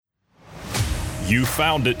You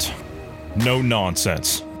found it. No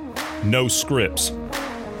nonsense. No scripts.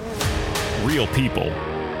 Real people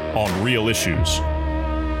on real issues.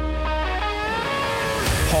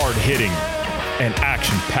 Hard-hitting and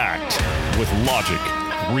action-packed with logic,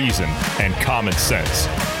 reason, and common sense.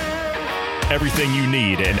 Everything you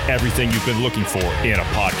need and everything you've been looking for in a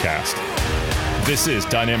podcast. This is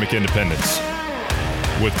Dynamic Independence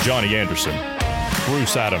with Johnny Anderson,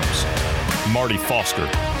 Bruce Adams, Marty Foster,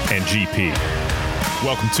 and GP.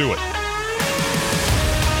 Welcome to it.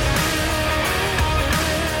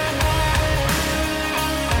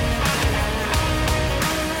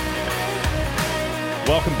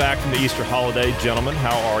 Welcome back from the Easter holiday, gentlemen.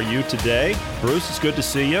 How are you today? Bruce, it's good to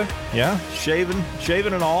see you. Yeah, shaving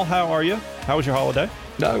and all. How are you? How was your holiday?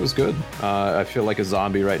 No, it was good. I feel like a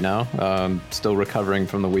zombie right now. Still recovering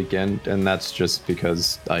from the weekend, and that's just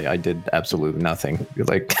because I did absolutely nothing.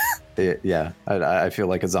 Like, yeah, I feel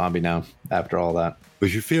like a zombie now after all that.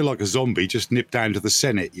 If you feel like a zombie, just nip down to the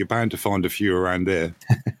Senate. You're bound to find a few around there.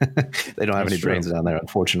 They don't have any brains down there,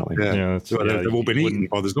 unfortunately. They've all been eaten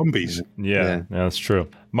by the zombies. Yeah, that's true.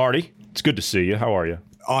 Marty, it's good to see you. How are you?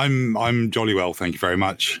 I'm jolly well, thank you very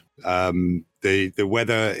much. The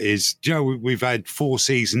weather is, we've had 4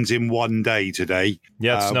 seasons in one day today.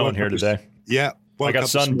 Yeah, it's snowing here today. Yeah. I got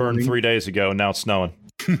sunburned 3 days ago, and now it's snowing.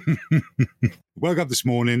 Woke up this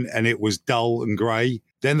morning, and it was dull and grey.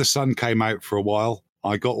 Then the sun came out for a while.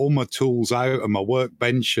 I got all my tools out and my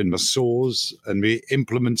workbench and my saws and the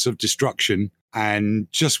implements of destruction.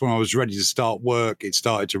 And just when I was ready to start work, it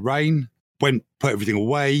started to rain. Put everything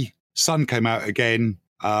away. Sun came out again.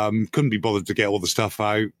 Couldn't be bothered to get all the stuff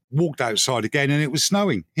out. Walked outside again, and it was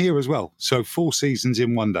snowing here as well. So 4 seasons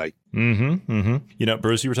in one day. You know,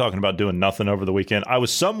 Bruce, you were talking about doing nothing over the weekend. I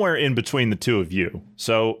was somewhere in between the two of you.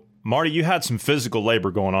 So, Marty, you had some physical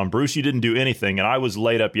labor going on. Bruce, you didn't do anything, and I was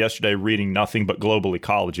laid up yesterday reading nothing but global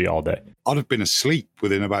ecology all day. I'd have been asleep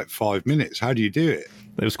within about 5 minutes. How do you do it?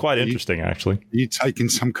 It was quite interesting, actually. Are you taking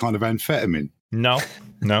some kind of amphetamine? No,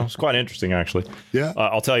 it's quite interesting, actually. Yeah.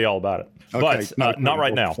 I'll tell you all about it. Okay, but not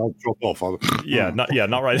right now. I'll drop off.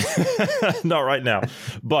 Not right, not right now.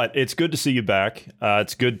 But it's good to see you back.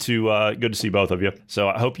 It's good to see both of you. So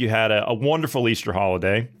I hope you had a wonderful Easter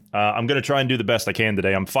holiday. I'm going to try and do the best I can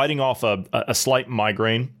today. I'm fighting off a slight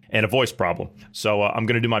migraine and a voice problem. So I'm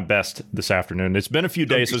going to do my best this afternoon. It's been a few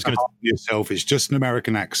days. So it's going to yourself. It's just an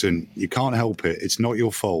American accent. You can't help it. It's not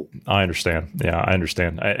your fault. I understand. Yeah, I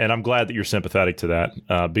understand. And I'm glad that you're sympathetic to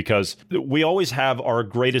that because we always have our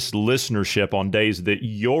greatest listenership on days that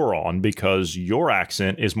you're on because your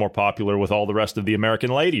accent is more popular with all the rest of the American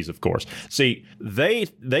ladies, of course. See, they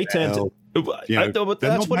tend to... they're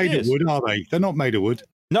not made of wood, are they? They're not made of wood.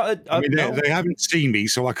 No, they haven't seen me,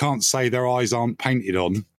 so I can't say their eyes aren't painted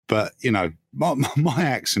on. But, my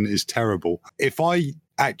accent is terrible. If I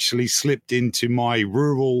actually slipped into my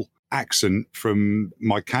rural accent from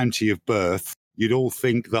my county of birth, you'd all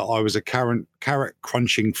think that I was a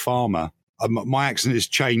carrot-crunching farmer. My accent has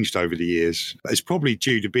changed over the years. It's probably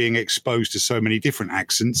due to being exposed to so many different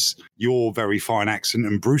accents, your very fine accent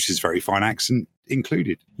and Bruce's very fine accent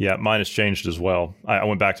included. Yeah, mine has changed as well. I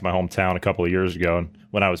went back to my hometown a couple of years ago, and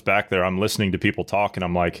when I was back there, I'm listening to people talk, and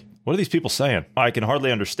I'm like, what are these people saying? I can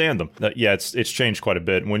hardly understand them. It's changed quite a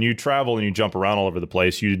bit. When you travel and you jump around all over the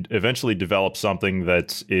place, you eventually develop something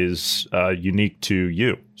that is unique to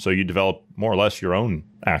you. So you develop more or less your own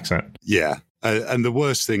accent. Yeah. And the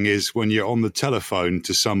worst thing is when you're on the telephone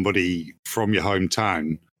to somebody from your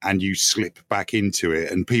hometown and you slip back into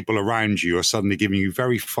it and people around you are suddenly giving you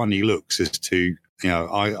very funny looks as to,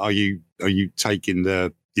 are you taking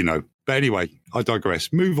the, But anyway, I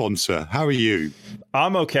digress. Move on, sir. How are you?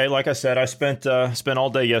 I'm okay. Like I said, I spent all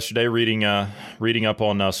day yesterday reading up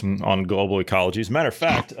on global ecology. As a matter of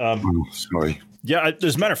fact, sorry. Yeah,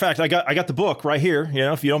 as a matter of fact, I got the book right here.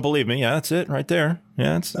 If you don't believe me, yeah, that's it right there.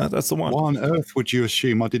 Yeah, that's the one. Why on earth would you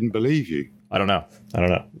assume I didn't believe you? I don't know.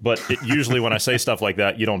 But usually when I say stuff like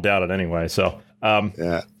that, you don't doubt it anyway. So,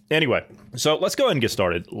 yeah. Anyway, so let's go ahead and get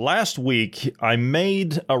started. Last week, I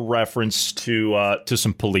made a reference to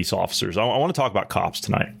some police officers. I want to talk about cops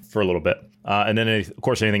tonight for a little bit. And then, of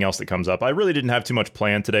course, anything else that comes up. I really didn't have too much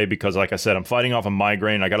planned today because, like I said, I'm fighting off a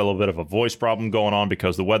migraine. I got a little bit of a voice problem going on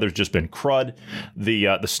because the weather's just been crud.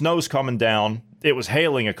 The snow's coming down. It was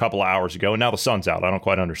hailing a couple of hours ago, and now the sun's out. I don't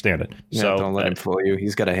quite understand it. Yeah, so don't let him fool you.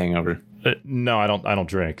 He's got a hangover. No, I don't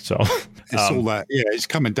drink. So it's all that. Yeah, it's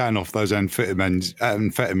coming down off those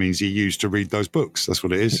amphetamines you use to read those books. That's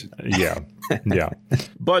what it is. Yeah.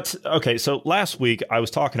 But okay, so last week I was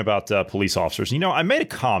talking about police officers. I made a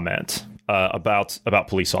comment about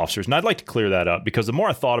police officers, and I'd like to clear that up because the more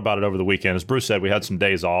I thought about it over the weekend, as Bruce said, we had some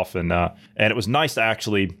days off, and it was nice to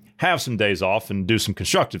actually have some days off and do some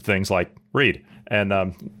constructive things like read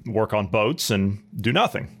and work on boats and do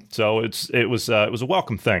nothing. So it was a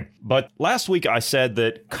welcome thing. But last week I said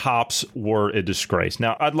that cops were a disgrace.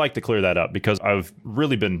 Now, I'd like to clear that up because I've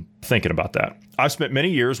really been thinking about that. I've spent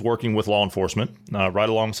many years working with law enforcement right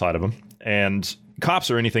alongside of them, and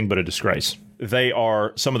cops are anything but a disgrace. They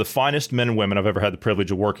are some of the finest men and women I've ever had the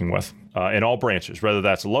privilege of working with in all branches, whether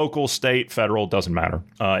that's local, state, federal, doesn't matter,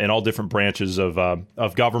 in all different branches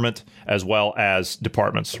of government as well as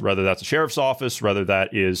departments, whether that's a sheriff's office, whether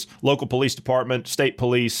that is local police department, state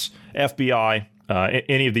police, FBI,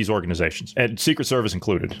 any of these organizations, and Secret Service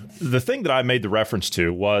included. The thing that I made the reference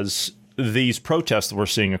to was these protests that we're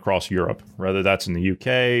seeing across Europe, whether that's in the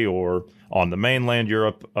UK or on the mainland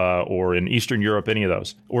Europe or in Eastern Europe, any of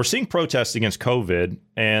those. We're seeing protests against COVID,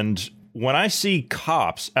 and when I see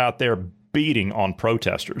cops out there beating on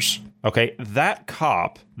protesters, okay, that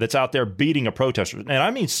cop that's out there beating a protester, and I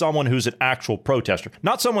mean someone who's an actual protester,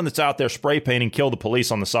 not someone that's out there spray painting kill the police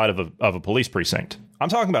on the side of a police precinct. I'm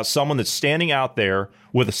talking about someone that's standing out there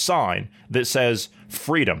with a sign that says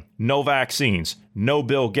freedom, no vaccines, no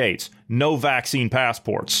Bill Gates, no vaccine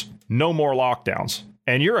passports, no more lockdowns.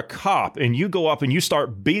 And you're a cop and you go up and you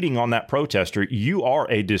start beating on that protester, you are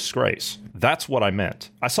a disgrace. That's what I meant.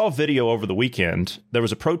 I saw a video over the weekend. There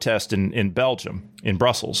was a protest in Belgium, in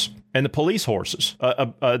Brussels, and the police horses,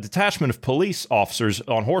 a detachment of police officers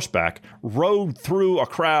on horseback, rode through a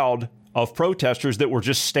crowd of protesters that were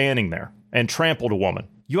just standing there and trampled a woman.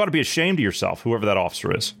 You ought to be ashamed of yourself, whoever that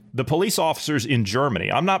officer is. The police officers in Germany,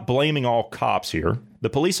 I'm not blaming all cops here. The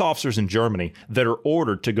police officers in Germany that are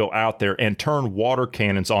ordered to go out there and turn water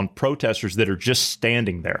cannons on protesters that are just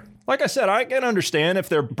standing there. Like I said, I can understand if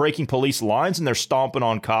they're breaking police lines and they're stomping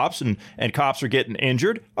on cops and cops are getting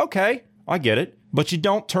injured. Okay, I get it. But you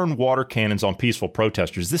don't turn water cannons on peaceful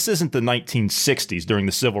protesters. This isn't the 1960s during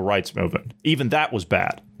the civil rights movement. Even that was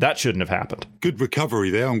bad. That shouldn't have happened. Good recovery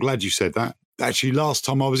there. I'm glad you said that. Actually, last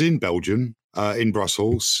time I was in Belgium, in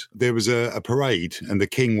Brussels, there was a parade and the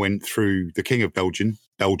king went through, the king of Belgium.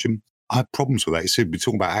 I have problems with that. It's we're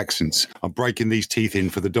talking about accents. I'm breaking these teeth in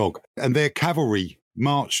for the dog. And their cavalry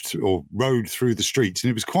marched or rode through the streets,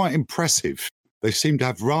 and it was quite impressive. They seemed to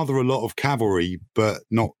have rather a lot of cavalry, but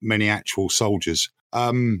not many actual soldiers.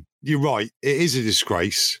 You're right. It is a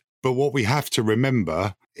disgrace. But what we have to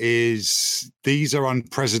remember is these are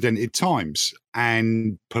unprecedented times,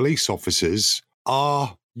 and police officers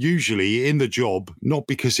are usually in the job, not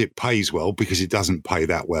because it pays well, because it doesn't pay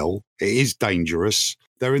that well. It is dangerous.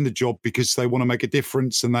 They're in the job because they want to make a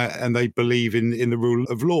difference and they believe in the rule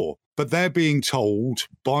of law. But they're being told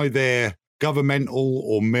by their governmental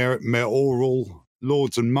or mayoral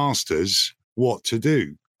lords and masters what to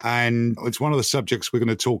do. And it's one of the subjects we're going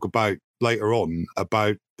to talk about later on,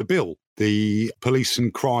 about the bill, the police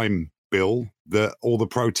and crime bill that all the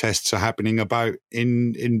protests are happening about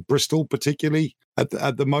in Bristol, particularly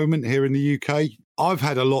at the moment here in the UK. I've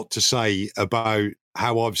had a lot to say about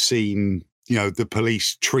how I've seen, the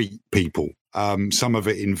police treat people. Some of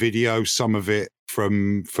it in video, some of it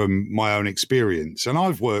from my own experience. And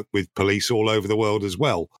I've worked with police all over the world as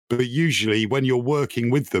well. But usually when you're working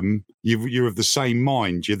with them, you're of the same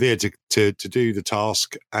mind. You're there to do the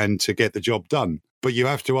task and to get the job done. But you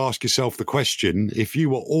have to ask yourself the question, if you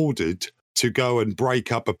were ordered to go and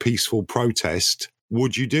break up a peaceful protest,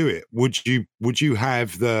 would you do it? Would you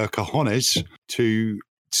have the cojones to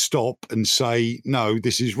stop and say, no,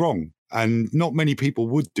 this is wrong? And not many people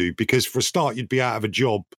would do, because for a start, you'd be out of a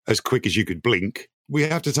job as quick as you could blink. We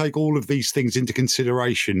have to take all of these things into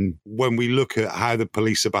consideration when we look at how the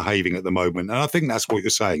police are behaving at the moment. And I think that's what you're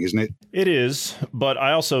saying, isn't it? It is, but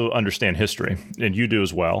I also understand history, and you do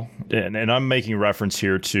as well. And I'm making reference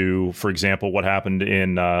here to, for example, what happened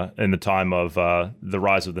in the time of the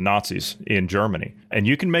rise of the Nazis in Germany. And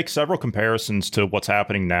you can make several comparisons to what's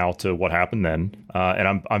happening now to what happened then.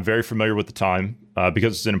 And I'm very familiar with the time.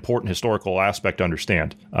 Because it's an important historical aspect to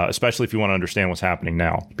understand, especially if you want to understand what's happening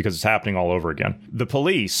now, because it's happening all over again. The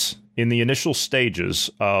police, in the initial stages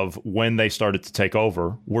of when they started to take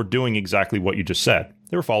over, were doing exactly what you just said.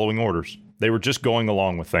 They were following orders. They were just going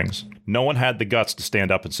along with things. No one had the guts to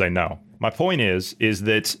stand up and say no. My point is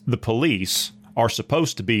that the police are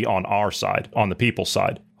supposed to be on our side, on the people's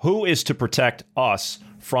side. Who is to protect us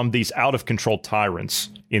from these out-of-control tyrants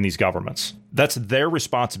in these governments? That's their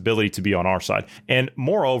responsibility to be on our side. And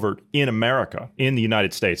moreover, in America, in the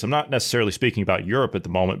United States, I'm not necessarily speaking about Europe at the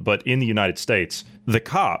moment, but in the United States, the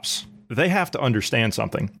cops, they have to understand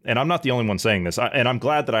something. And I'm not the only one saying this. And I'm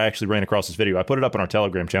glad that I actually ran across this video. I put it up on our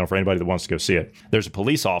Telegram channel for anybody that wants to go see it. There's a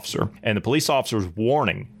police officer, and the police officer's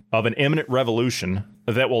warning of an imminent revolution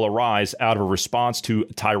that will arise out of a response to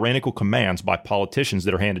tyrannical commands by politicians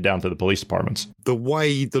that are handed down to the police departments. The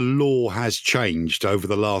way the law has changed over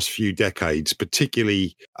the last few decades,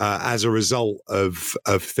 particularly as a result of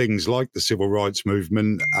things like the civil rights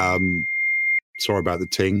movement, sorry about the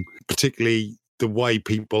ting, particularly the way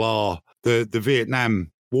people are, the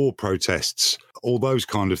Vietnam War protests, all those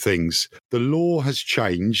kind of things. The law has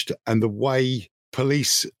changed, and the way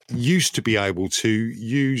police used to be able to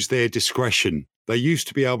use their discretion. They used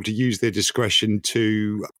to be able to use their discretion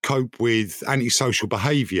to cope with antisocial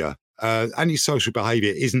behaviour. Antisocial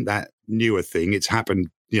behaviour isn't that new a thing. It's happened,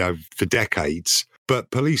 for decades.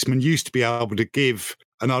 But policemen used to be able to give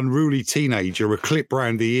an unruly teenager a clip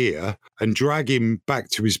round the ear and drag him back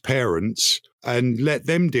to his parents and let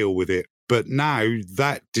them deal with it. But now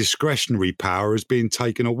that discretionary power has been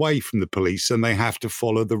taken away from the police, and they have to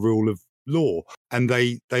follow the rule of law, and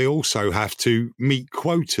they also have to meet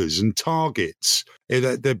quotas and targets.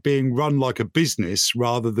 They're being run like a business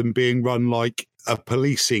rather than being run like a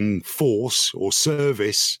policing force or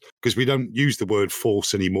service, because we don't use the word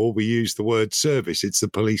force anymore. We use the word service. It's the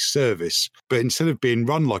police service. But instead of being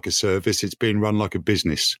run like a service, it's being run like a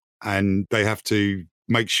business, and they have to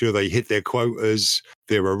make sure they hit their quotas,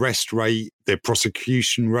 their arrest rate, their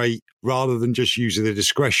prosecution rate, rather than just using their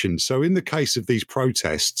discretion. So in the case of these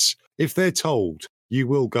protests, if they're told you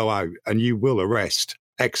will go out and you will arrest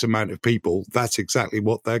X amount of people, that's exactly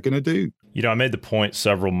what they're going to do. I made the point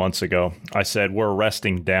several months ago. I said we're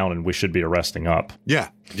arresting down and we should be arresting up. Yeah,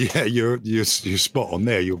 you're spot on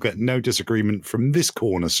there. You'll get no disagreement from this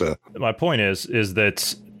corner, sir. My point is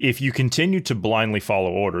that if you continue to blindly follow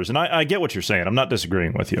orders, and I get what you're saying, I'm not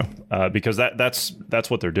disagreeing with you, because that's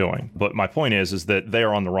what they're doing. But my point is that they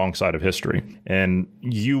are on the wrong side of history, and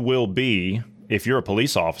you will be. If you're a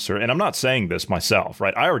police officer, and I'm not saying this myself,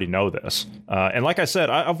 right? I already know this. And like I said,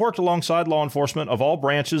 I've worked alongside law enforcement of all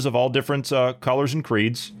branches, of all different colors and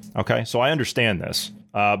creeds. Okay, so I understand this.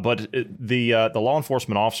 But the law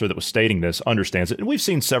enforcement officer that was stating this understands it. And we've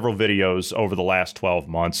seen several videos over the last 12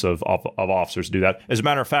 months of officers do that. As a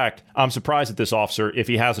matter of fact, I'm surprised at this officer if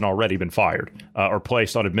he hasn't already been fired or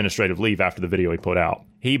placed on administrative leave after the video he put out.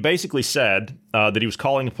 He basically said that he was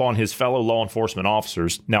calling upon his fellow law enforcement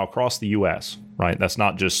officers now across the U.S., right? That's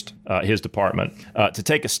not just his department, to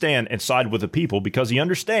take a stand and side with the people, because he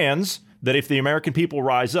understands that if the American people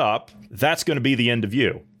rise up, that's going to be the end of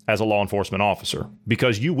you as a law enforcement officer,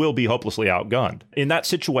 because you will be hopelessly outgunned in that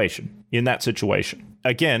situation.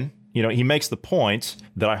 Again, he makes the point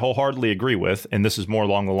that I wholeheartedly agree with, and this is more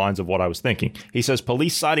along the lines of what I was thinking. He says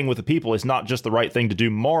police siding with the people is not just the right thing to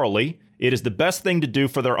do morally, it is the best thing to do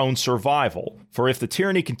for their own survival. For if the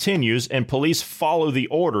tyranny continues and police follow the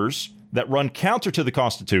orders that run counter to the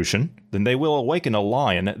Constitution, then they will awaken a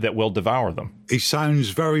lion that will devour them. He sounds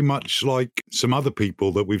very much like some other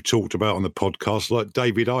people that we've talked about on the podcast, like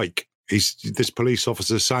David Icke. This police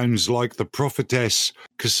officer sounds like the prophetess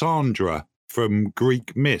Cassandra from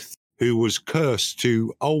Greek myth, who was cursed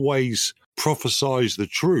to always prophesize the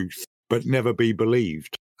truth, but never be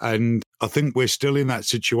believed. And I think we're still in that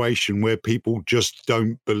situation where people just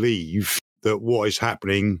don't believe that what is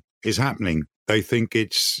happening is happening. They think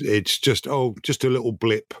it's just a little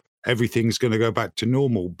blip. Everything's going to go back to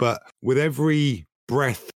normal. But with every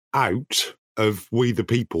breath out of we the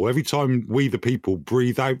people, every time we the people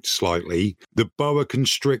breathe out slightly, the boa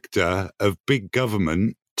constrictor of big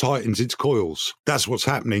government tightens its coils. That's what's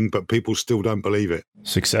happening, but people still don't believe it.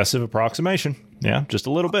 Successive approximation. Yeah, just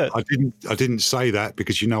a little bit. I didn't say that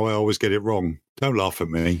because I always get it wrong. Don't laugh at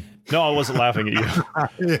me. No, I wasn't laughing at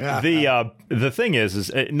you. Yeah. The thing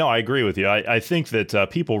is no, I agree with you. I think that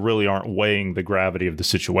people really aren't weighing the gravity of the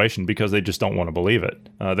situation because they just don't want to believe it.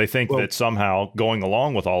 They think that somehow going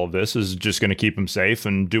along with all of this is just going to keep them safe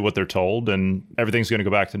and do what they're told, and everything's going to go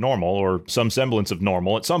back to normal or some semblance of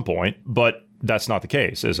normal at some point. But that's not the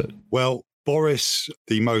case, is it? Well, Boris,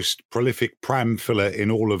 the most prolific pram filler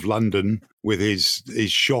in all of London, with his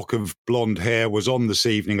shock of blonde hair, was on this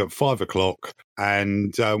evening at 5 o'clock.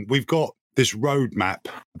 And we've got this roadmap,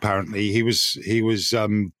 apparently. He was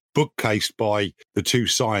bookcased by the two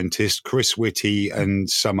scientists, Chris Whitty and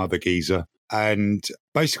some other geezer. And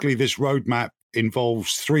basically this roadmap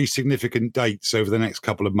involves 3 significant dates over the next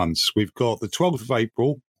couple of months. We've got the 12th of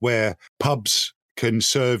April, where pubs can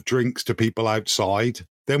serve drinks to people outside.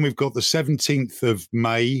 Then we've got the 17th of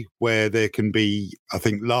May, where there can be, I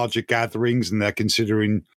think, larger gatherings, and they're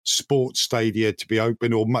considering sports stadia to be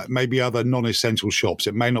open, or maybe other non-essential shops.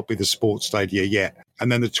 It may not be the sports stadia yet.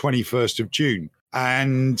 And then the 21st of June.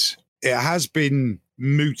 And it has been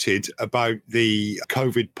mooted about the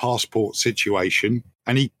COVID passport situation.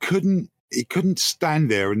 And he couldn't stand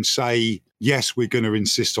there and say, yes, we're going to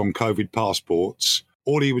insist on COVID passports.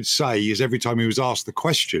 All he would say is every time he was asked the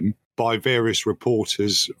question by various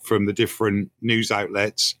reporters from the different news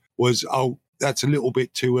outlets was, oh, that's a little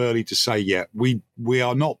bit too early to say yet. We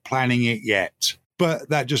are not planning it yet. But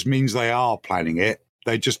that just means they are planning it.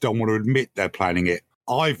 They just don't want to admit they're planning it.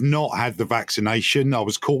 I've not had the vaccination. I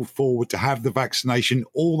was called forward to have the vaccination.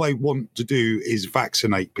 All they want to do is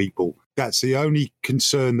vaccinate people. That's the only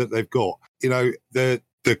concern that they've got. You know, the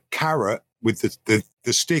carrot with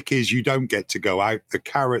the stick is you don't get to go out. The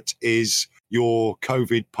carrot is your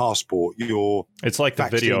COVID passport, it's like the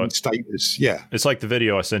video status. Yeah. It's like the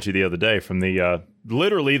video I sent you the other day from the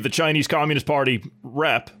literally the Chinese Communist Party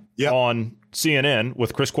rep on CNN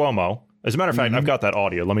with Chris Cuomo. As a matter of fact, I've got that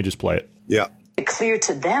audio. Let me just play it. Yeah. Clear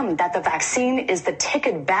to them that the vaccine is the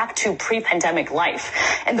ticket back to pre-pandemic life.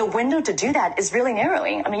 And the window to do that is really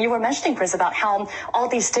narrowing. I mean, you were mentioning, Chris, about how all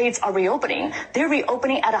these states are reopening. They're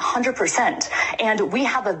reopening at 100%. And we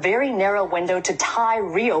have a very narrow window to tie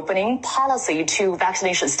reopening policy to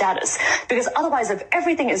vaccination status. Because otherwise, if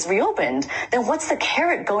everything is reopened, then what's the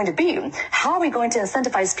carrot going to be? How are we going to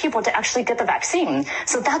incentivize people to actually get the vaccine?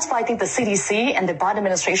 So that's why I think the CDC and the Biden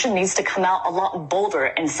administration needs to come out a lot bolder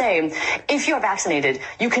and say, if you're vaccinated,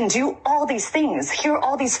 you can do all these things. Here are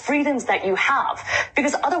all these freedoms that you have.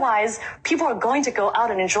 Because otherwise, people are going to go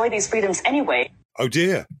out and enjoy these freedoms anyway. Oh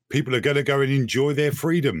dear, people are going to go and enjoy their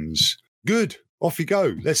freedoms. Good. Off you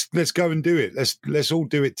go. Let's go and do it. Let's all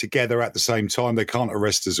do it together at the same time. They can't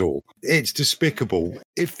arrest us all. It's despicable.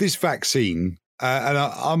 If this vaccine, and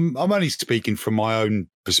I'm only speaking from my own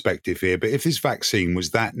perspective here, but if this vaccine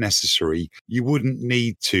was that necessary, you wouldn't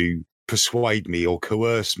need to persuade me or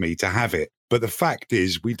coerce me to have it. But the fact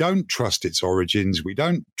is, we don't trust its origins. We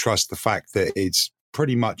don't trust the fact that it's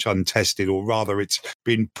pretty much untested, or rather it's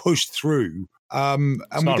been pushed through. And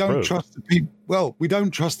we don't trust the people. Well, we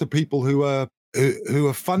don't trust the people who are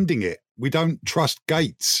funding it. We don't trust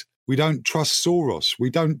Gates. We don't trust Soros. We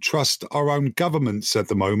don't trust our own governments at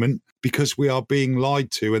the moment because we are being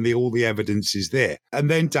lied to, and all the evidence is there. And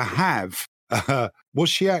then to have, was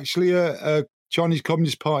she actually a Chinese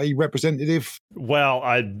Communist Party representative? Well,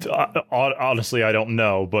 I honestly, I don't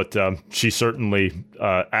know, but she certainly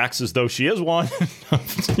acts as though she is one.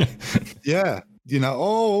 Yeah. You know,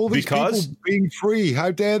 all these people being free, how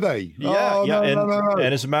dare they? Yeah, no.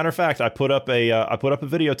 And as a matter of fact, I put up a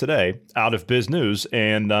video today out of Biz News,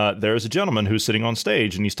 and there's a gentleman who's sitting on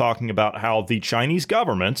stage, and he's talking about how the Chinese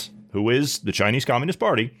government, who is the Chinese Communist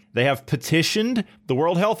Party, they have petitioned the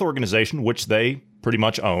World Health Organization, which they pretty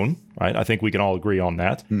much own, right? I think we can all agree on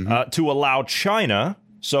that, to allow China.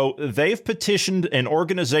 So they've petitioned an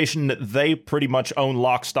organization that they pretty much own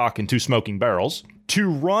lock, stock, and two smoking barrels to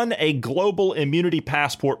run a global immunity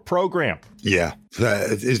passport program. Yeah.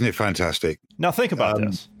 Isn't it fantastic? Now think about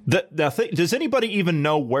this. Does anybody even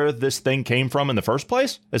know where this thing came from in the first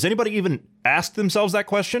place? Has anybody even asked themselves that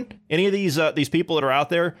question? Any of these people that are out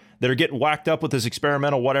there that are getting whacked up with this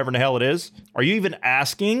experimental whatever in the hell it is? Are you even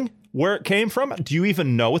asking where it came from? Do you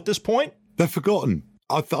even know at this point? They're forgotten.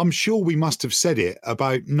 I'm sure we must have said it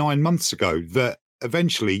about 9 months ago that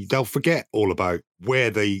eventually they'll forget all about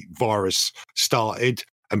where the virus started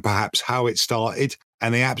and perhaps how it started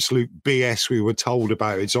and the absolute BS we were told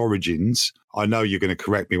about its origins. I know you're going to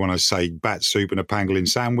correct me when I say bat soup and a pangolin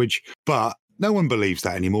sandwich, but no one believes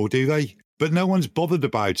that anymore, do they? But no one's bothered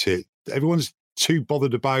about it. Everyone's too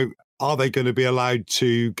bothered about, are they going to be allowed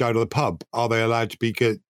to go to the pub? Are they allowed to be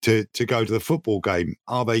to go to the football game?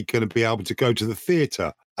 Are they going to be able to go to the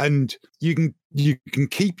theatre? And you can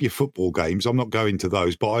keep your football games. I'm not going to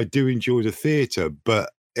those, but I do enjoy the theatre. But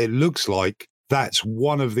it looks like that's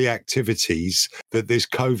one of the activities that this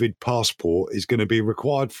COVID passport is going to be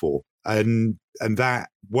required for. And that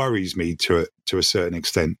worries me to a certain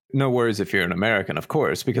extent. No worries if you're an American, of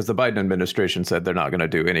course, because the Biden administration said they're not going to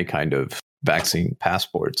do any kind of vaccine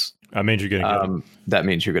passports. That means you're going to get them. That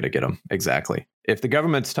means you're going to get them. Exactly. If the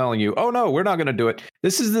government's telling you, oh, no, we're not going to do it.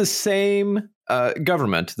 This is the same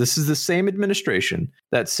government. This is the same administration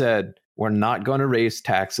that said we're not going to raise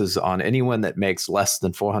taxes on anyone that makes less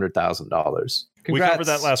than $400,000. We covered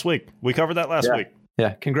that last week. week.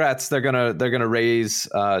 Yeah. Congrats. They're gonna raise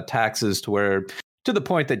taxes to the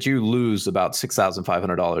point that you lose about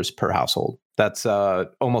 $6,500 per household. That's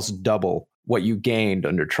almost double what you gained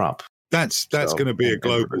under Trump. That's going to be a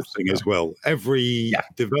global thing as well. Every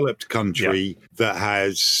developed country that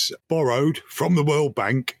has borrowed from the World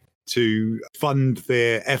Bank to fund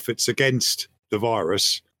their efforts against the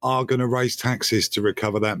virus are going to raise taxes to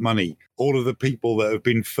recover that money. All of the people that have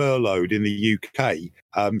been furloughed in the UK,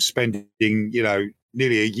 spending, nearly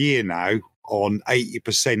a year now on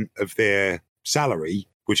 80% of their salary,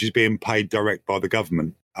 which is being paid direct by the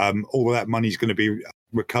government. All of that money is going to be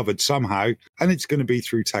recovered somehow, and it's going to be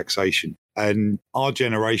through taxation. And our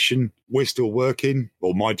generation, we're still working,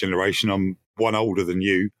 or my generation, I'm one older than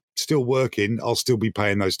you, still working. I'll still be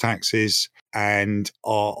paying those taxes, and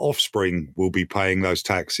our offspring will be paying those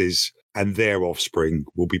taxes, and their offspring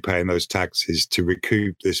will be paying those taxes to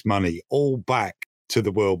recoup this money all back to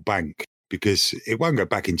the World Bank, because it won't go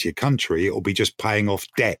back into your country. It'll be just paying off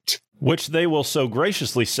debt, which they will so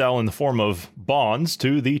graciously sell in the form of bonds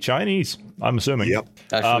to the Chinese, I'm assuming. Yep.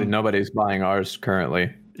 Actually, nobody's buying ours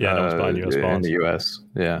currently. Yeah, no one's buying U.S. bonds. In the U.S.,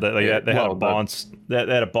 yeah. They had a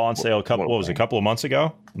bond sale a couple of months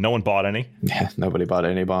ago? No one bought any. Yeah, nobody bought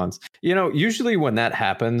any bonds. Usually when that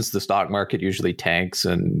happens, the stock market usually tanks,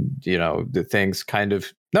 and, the things kind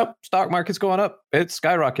of, nope, stock market's going up. It's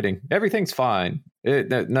skyrocketing. Everything's fine.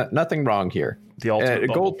 Nothing wrong here. The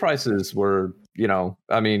ultimate gold prices were,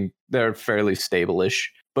 they're fairly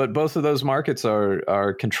stable-ish, but both of those markets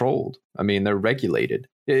are controlled. They're regulated.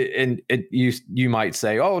 And you might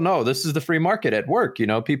say, oh, no, this is the free market at work.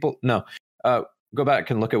 People, no. Go back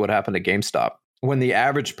and look at what happened at GameStop. When the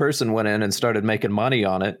average person went in and started making money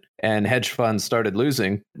on it and hedge funds started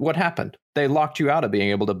losing, what happened? They locked you out of being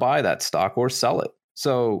able to buy that stock or sell it.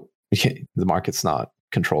 So the market's not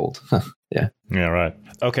controlled. Yeah. Yeah, right.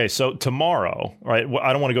 Okay, so tomorrow, right?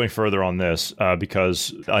 I don't want to go any further on this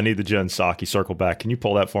because I need the Jen Psaki circle back. Can you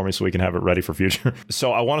pull that for me so we can have it ready for future?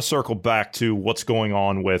 So I want to circle back to what's going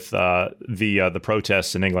on with the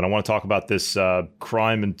protests in England. I want to talk about this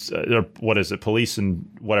crime and what is it? Police and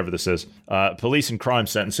whatever this is. Police and crime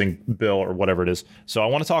sentencing bill or whatever it is. So I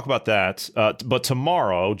want to talk about that. But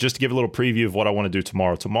tomorrow, just to give a little preview of what I want to do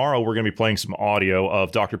tomorrow. Tomorrow, we're going to be playing some audio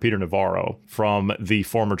of Dr. Peter Navarro from the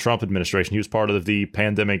former Trump administration. He was part of the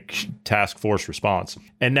pandemic task force response.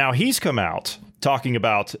 And now he's come out talking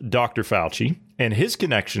about Dr. Fauci and his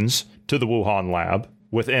connections to the Wuhan lab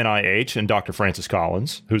with NIH and Dr. Francis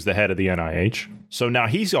Collins, who's the head of the NIH. So now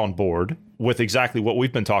he's on board with exactly what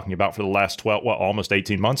we've been talking about for the last almost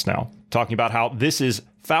 18 months now, talking about how this is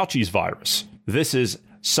Fauci's virus. This is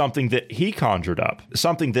something that he conjured up,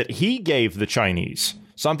 something that he gave the Chinese,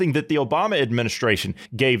 something that the Obama administration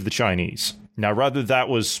gave the Chinese. Now, whether that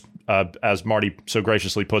was as Marty so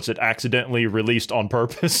graciously puts it, accidentally released on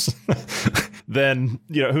purpose, then,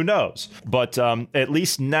 who knows? But at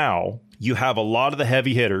least now you have a lot of the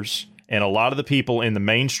heavy hitters and a lot of the people in the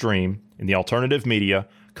mainstream, in the alternative media,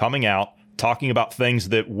 coming out, talking about things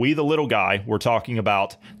that we, the little guy, were talking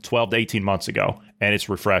about 12 to 18 months ago. And it's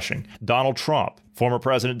refreshing. Donald Trump, former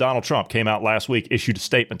President Donald Trump, came out last week, issued a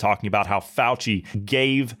statement talking about how Fauci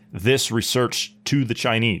gave this research to the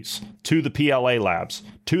Chinese, to the PLA labs,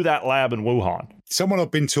 to that lab in Wuhan. Someone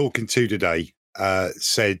I've been talking to today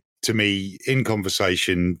said to me in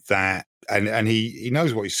conversation that, and he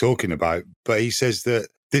knows what he's talking about, but he says that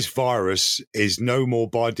this virus is no more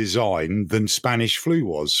by design than Spanish flu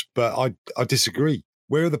was. But I disagree.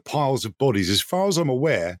 Where are the piles of bodies? As far as I'm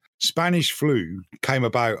aware, Spanish flu came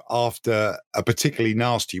about after a particularly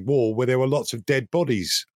nasty war where there were lots of dead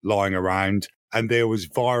bodies lying around and there was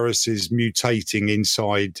viruses mutating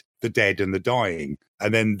inside the dead and the dying.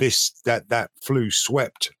 And then that flu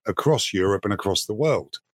swept across Europe and across the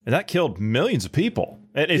world. And that killed millions of people.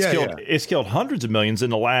 And it's killed hundreds of millions in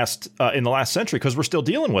the last century because we're still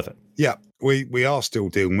dealing with it. Yeah, we are still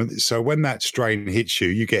dealing with it. So when that strain hits you,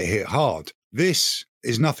 you get hit hard. This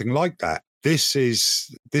is nothing like that. This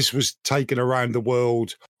was taken around the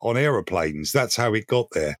world on aeroplanes. That's how it got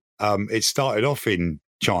there. It started off in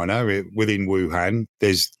China, within Wuhan.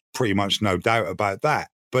 There's pretty much no doubt about that.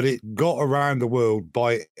 But it got around the world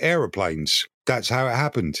by aeroplanes. That's how it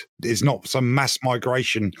happened. It's not some mass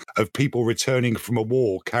migration of people returning from a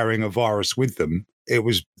war carrying a virus with them. It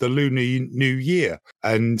was the Lunar New Year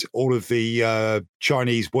and all of the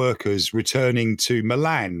Chinese workers returning to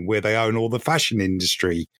Milan, where they own all the fashion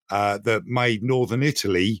industry that made northern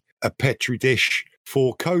Italy a petri dish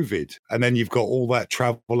for COVID. And then you've got all that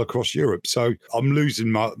travel across Europe. So I'm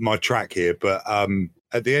losing my track here. But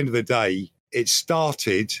at the end of the day, it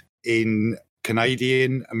started in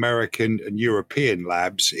Canadian, American and European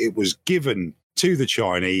labs. It was given to the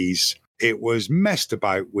Chinese. It was messed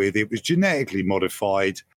about with. It was genetically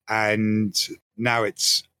modified. And now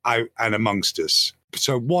it's out and amongst us.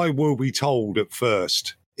 So why were we told at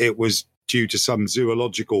first it was due to some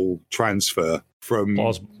zoological transfer from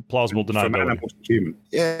plausible from deniability. animal to human.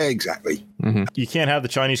 Yeah, exactly. You can't have the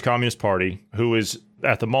Chinese Communist Party, who is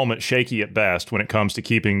at the moment shaky at best when it comes to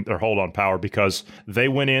keeping their hold on power, because they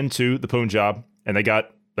went into the Punjab and they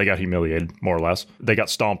got humiliated, more or less. They got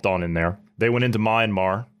stomped on in there. They went into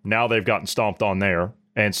Myanmar. Now they've gotten stomped on there.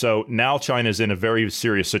 And so now China's in a very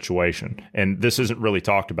serious situation, and this isn't really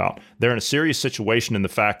talked about. They're in a serious situation in the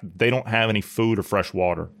fact that they don't have any food or fresh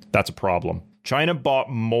water. That's a problem. China bought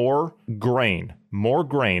more grain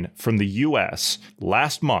from the U.S.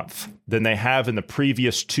 last month than they have in the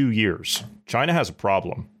previous 2 years. China has a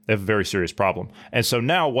problem. They have a very serious problem. And so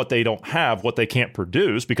now what they don't have, what they can't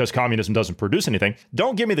produce, because communism doesn't produce anything,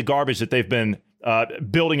 don't give me the garbage that they've been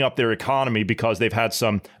building up their economy because they've had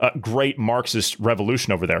some great Marxist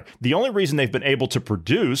revolution over there. The only reason they've been able to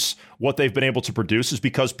produce what they've been able to produce is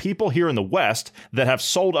because people here in the West that have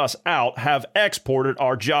sold us out have exported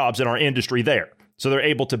our jobs and our industry there. So they're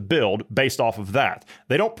able to build based off of that.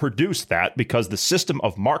 They don't produce that because the system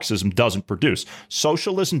of Marxism doesn't produce.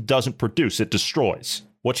 Socialism doesn't produce, it destroys.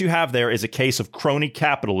 What you have there is a case of crony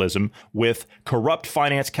capitalism with corrupt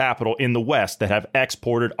finance capital in the West that have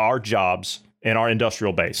exported our jobs and our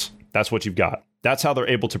industrial base. That's what you've got. That's how they're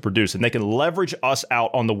able to produce. And they can leverage us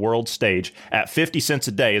out on the world stage at 50 cents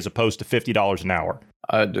a day as opposed to $50 an hour.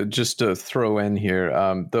 Just to throw in here,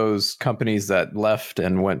 those companies that left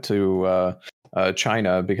and went to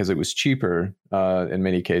China because it was cheaper in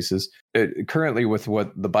many cases. Currently, with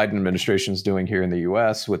what the Biden administration is doing here in the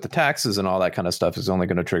U.S. with the taxes and all that kind of stuff is only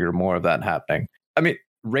going to trigger more of that happening. I mean,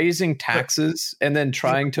 raising taxes and then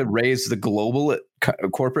trying to raise the global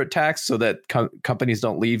corporate tax so that companies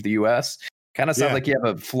don't leave the U.S. kind of sounds like you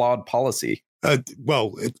have a flawed policy.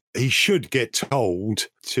 He should get told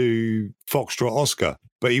to Foxtrot Oscar,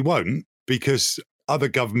 but he won't because other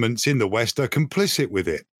governments in the West are complicit with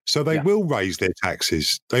it. So they will raise their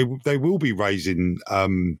taxes. They will be raising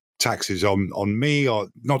taxes on me, or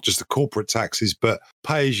not just the corporate taxes, but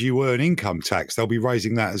pay as you earn income tax. They'll be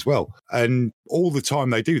raising that as well. And all the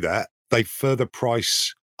time they do that, they further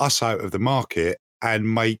price us out of the market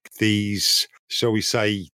and make these, shall we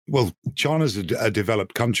say, well, China's a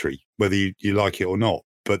developed country, whether you like it or not.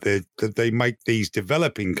 But they make these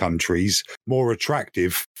developing countries more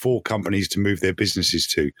attractive for companies to move their businesses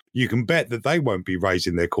to. You can bet that they won't be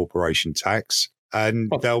raising their corporation tax,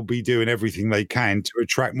 and they'll be doing everything they can to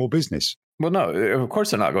attract more business. Well, no, of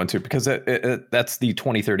course they're not going to, because that's the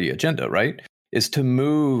 2030 agenda, right? Is to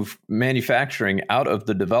move manufacturing out of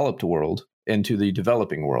the developed world into the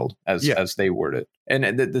developing world, as they word it.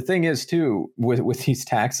 And the thing is, too, with these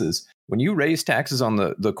taxes, when you raise taxes on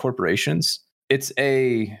the corporations, it's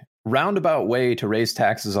a roundabout way to raise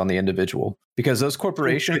taxes on the individual, because those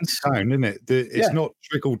corporations, it's down, isn't it? It's not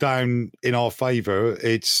trickled down in our favor;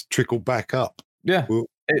 it's trickled back up. Yeah,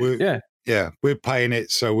 we're paying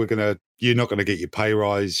it, so you're not going to get your pay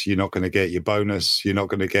rise, you're not going to get your bonus, you're not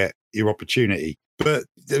going to get your opportunity. But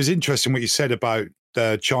it was interesting what you said about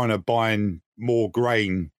China buying more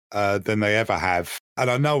grain than they ever have. And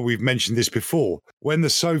I know we've mentioned this before. When the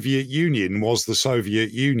Soviet Union was the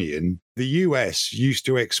Soviet Union, the US used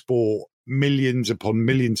to export millions upon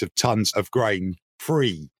millions of tons of grain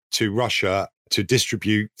free to Russia to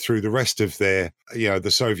distribute through the rest of the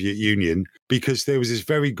Soviet Union, because there was this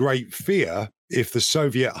very great fear if the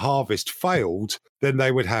Soviet harvest failed, then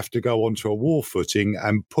they would have to go onto a war footing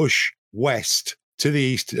and push west to the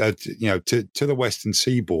east, to the western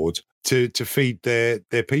seaboard to feed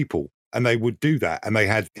their people. And they would do that. And they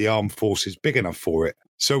had the armed forces big enough for it.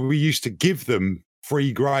 So we used to give them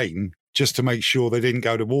free grain just to make sure they didn't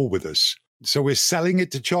go to war with us. So we're selling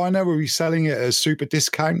it to China. Were we selling it at a super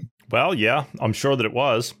discount? Well, yeah, I'm sure that it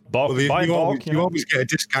was. Bulk, bulk. You always get a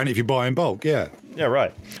discount if you buy in bulk, yeah. Yeah,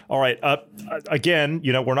 right. All right. Again,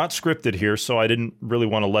 we're not scripted here, so I didn't really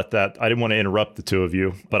want to I didn't want to interrupt the two of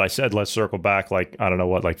you, but I said let's circle back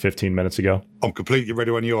 15 minutes ago. I'm completely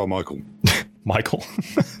ready when you are, Michael. Michael?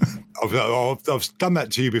 I've done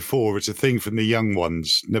that to you before. It's a thing from the young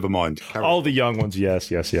ones. Never mind. Oh, the young ones. Yes.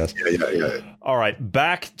 Yeah. All right.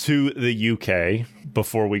 Back to the UK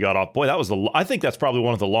before we got off. Boy, I think that's probably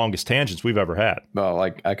one of the longest tangents we've ever had. Well,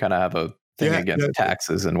 I kind of have a thing against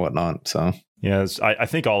taxes and whatnot. So yes, I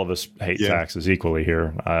think all of us hate taxes equally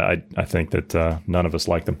here. I think that none of us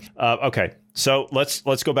like them. Okay. So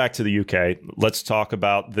let's go back to the UK. Let's talk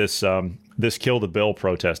about this Kill the Bill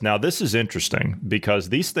protest. Now, this is interesting because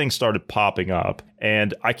these things started popping up,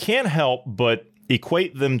 and I can't help but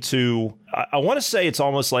equate them to, I want to say it's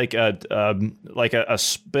almost like a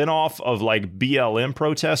spinoff of like BLM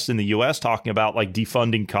protests in the U.S. talking about like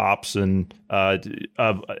defunding cops and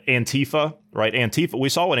Antifa, right? Antifa. We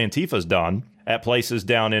saw what Antifa's done at places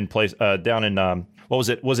down in what was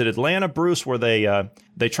it? Was it Atlanta, Bruce, where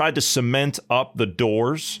they tried to cement up the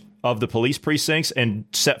doors of the police precincts and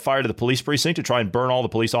set fire to the police precinct to try and burn all the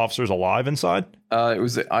police officers alive inside? It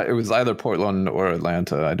was either Portland or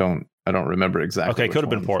Atlanta. I don't remember exactly. Okay, could have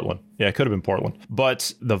been Portland. Yeah, it could have been Portland.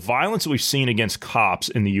 But the violence that we've seen against cops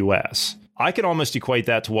in the U.S., I could almost equate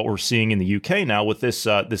that to what we're seeing in the UK now with this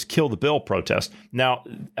Kill the Bill protest. Now,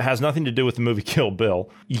 it has nothing to do with the movie Kill Bill.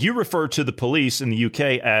 You refer to the police in the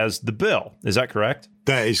UK as the Bill. Is that correct?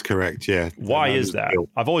 That is correct, yeah. Why is that?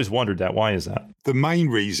 I've always wondered that. Why is that? The main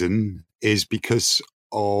reason is because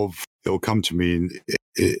of, it'll come to me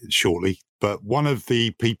shortly, but one of the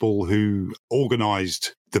people who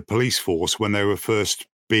organised the police force when they were first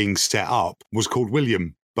being set up was called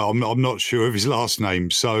William, but I'm not sure of his last name.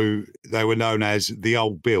 So they were known as the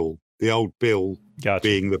Old Bill. The Old Bill Gotcha.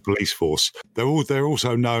 Being the police force. They're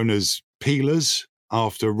also known as Peelers,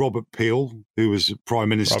 after Robert Peel, who was Prime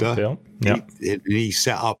Minister. Robert Peel. Yeah. He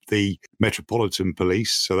set up the Metropolitan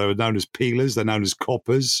Police. So they were known as Peelers. They're known as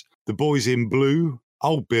Coppers. The Boys in Blue,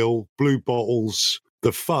 Old Bill, Blue Bottles,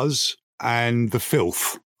 the Fuzz, and the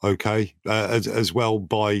Filth. Okay, as well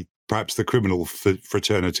by perhaps the criminal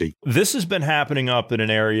fraternity. This has been happening up in an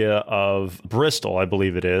area of Bristol, I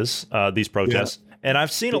believe it is, these protests. Yeah. And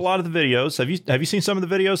I've seen a lot of the videos. Have you seen some of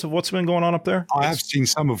the videos of what's been going on up there? I have seen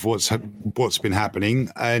some of what's been happening.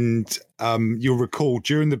 And you'll recall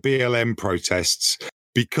during the BLM protests,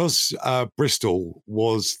 because Bristol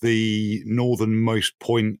was the northernmost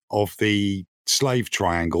point of the slave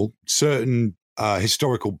triangle, certain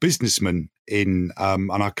historical businessmen in,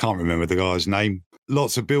 and I can't remember the guy's name,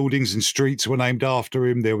 lots of buildings and streets were named after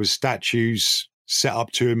him. There was statues set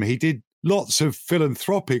up to him. He did lots of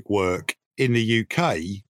philanthropic work in the UK,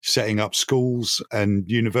 setting up schools and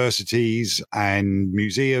universities and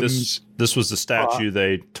museums. This was the statue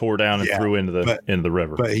they tore down and threw into the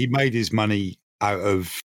river. But he made his money out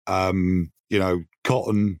of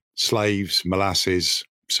cotton, slaves, molasses,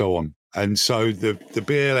 so on. And so the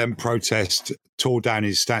BLM protest tore down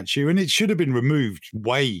his statue, and it should have been removed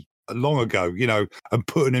way long ago, and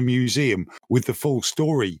put in a museum with the full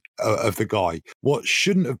story of the guy. What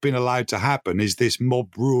shouldn't have been allowed to happen is this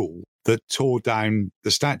mob rule that tore down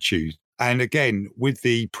the statue. And again, with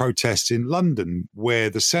the protests in London, where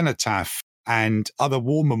the cenotaph and other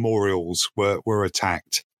war memorials were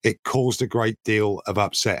attacked, it caused a great deal of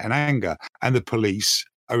upset and anger. And the police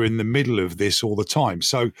are in the middle of this all the time.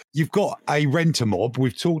 So you've got a renter mob.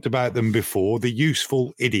 We've talked about them before, the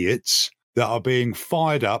useful idiots that are being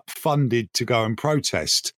fired up, funded to go and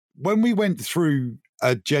protest. When we went through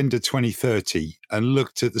Agenda 2030 and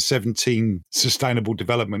looked at the 17 Sustainable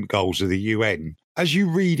Development Goals of the UN, as you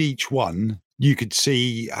read each one, you could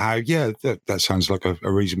see how, that sounds like a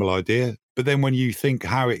reasonable idea. But then when you think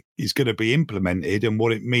how it is going to be implemented and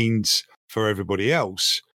what it means for everybody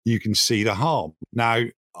else, you can see the harm. Now,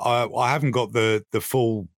 I haven't got the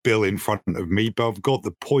full bill in front of me, but I've got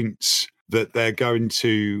the points that they're going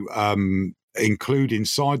to include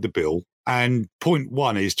inside the bill. And point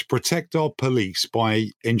one is to protect our police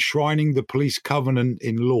by enshrining the police covenant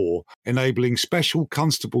in law, enabling special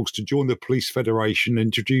constables to join the police federation,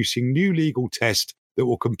 introducing new legal tests that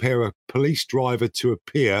will compare a police driver to a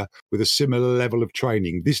peer with a similar level of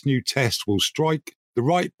training. This new test will strike the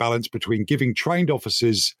right balance between giving trained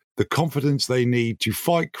officers the confidence they need to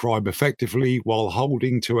fight crime effectively while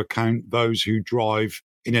holding to account those who drive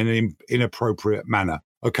in an inappropriate manner.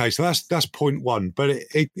 Okay, so that's point one. But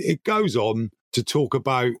it goes on to talk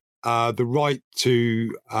about the right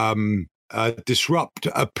to disrupt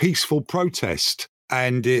a peaceful protest.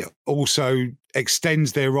 And it also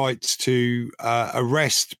extends their rights to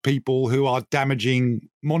arrest people who are damaging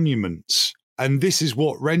monuments. And this is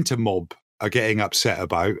what Renter Mob are getting upset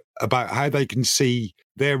about how they can see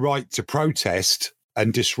their right to protest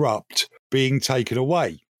and disrupt being taken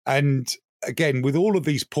away. And again, with all of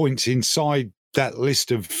these points inside that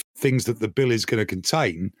list of things that the bill is going to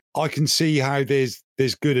contain, I can see how there's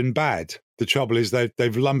good and bad. The trouble is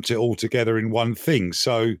they've lumped it all together in one thing.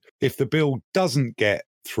 So if the bill doesn't get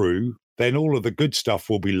through, then all of the good stuff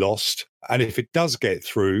will be lost. And if it does get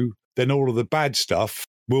through, then all of the bad stuff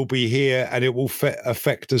will be here, and it will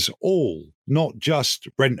affect us all, not just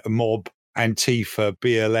Renter Mob, Antifa,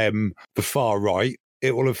 BLM, the far right.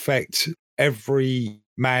 It will affect every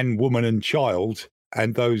man, woman and child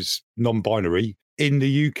and those non-binary in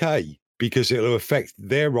the UK, because it'll affect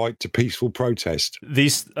their right to peaceful protest.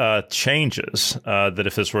 These changes that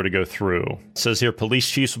if this were to go through, it says here, police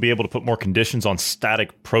chiefs will be able to put more conditions on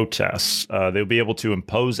static protests. They'll be able to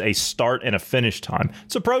impose a start and a finish time.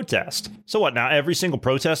 It's a protest. So what, now every single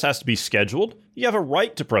protest has to be scheduled? You have a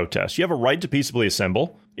right to protest. You have a right to peaceably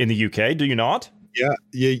assemble in the UK, do you not? Yeah,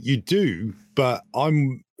 you do. But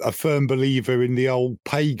I'm a firm believer in the old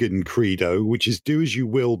pagan credo, which is do as you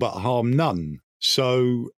will, but harm none.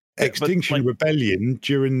 So Extinction Rebellion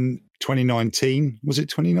during 2019, was it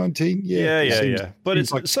 2019? Yeah. But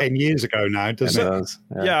it's like 10 years ago now, doesn't it?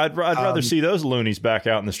 Yeah, I'd rather see those loonies back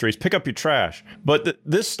out in the streets. Pick up your trash. But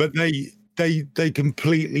they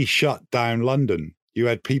completely shut down London. You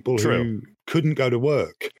had people who couldn't go to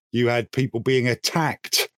work. You had people being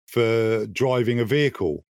attacked for driving a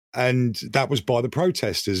vehicle. And that was by the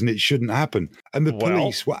protesters, and it shouldn't happen. And the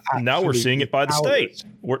police were now we're seeing it by the state.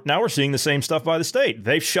 Now we're seeing the same stuff by the state.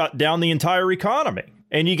 They've shut down the entire economy.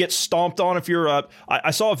 And you get stomped on if you're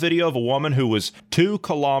I saw a video of a woman who was 2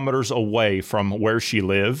 kilometers away from where she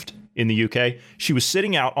lived in the UK. She was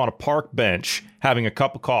sitting out on a park bench having a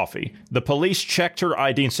cup of coffee. The police checked her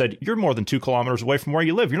ID and said, "You're more than 2 kilometers away from where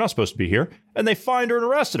you live. You're not supposed to be here." And they fined her and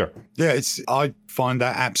arrested her. Yeah, I find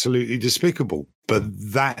that absolutely despicable. But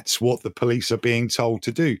that's what the police are being told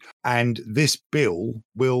to do. And this bill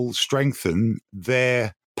will strengthen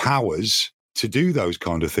their powers to do those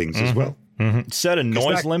kind of things as well. Mm-hmm. Set a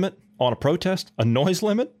noise limit on a protest? A noise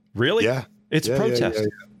limit? Really? Yeah. It's protest. Yeah.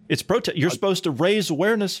 It's protest. You're supposed to raise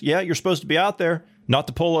awareness. Yeah, you're supposed to be out there, not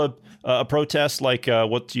to pull a protest like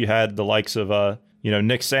what you had the likes of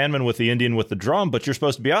Nick Sandman with the Indian with the drum, but you're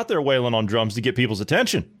supposed to be out there wailing on drums to get people's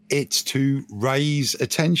attention. It's to raise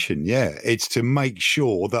attention, yeah. It's to make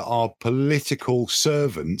sure that our political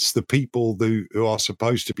servants, the people who are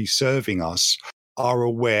supposed to be serving us, are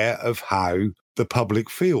aware of how the public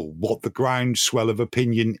feel, what the groundswell of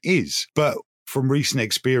opinion is. But from recent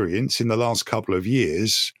experience in the last couple of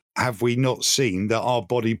years, have we not seen that our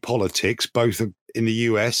body politics, both in the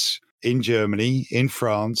US, in Germany, in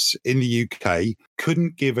France, in the UK,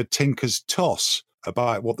 couldn't give a tinker's toss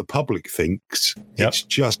about what the public thinks? Yep. It's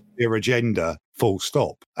just their agenda, full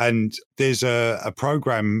stop. And there's a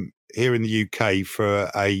program here in the UK for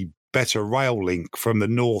a better rail link from the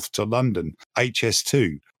north to London,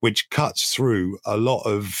 HS2, which cuts through a lot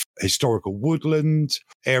of historical woodland,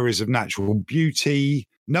 areas of natural beauty.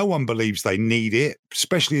 No one believes they need it,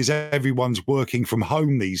 especially as everyone's working from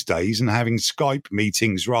home these days and having Skype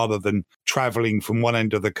meetings rather than traveling from one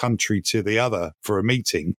end of the country to the other for a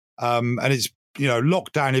meeting. And it's,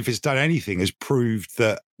 lockdown, if it's done anything, has proved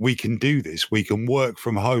that we can do this. We can work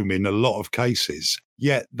from home in a lot of cases.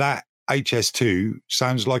 Yet that HS2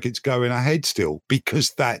 sounds like it's going ahead still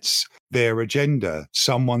because that's their agenda.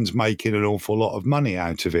 Someone's making an awful lot of money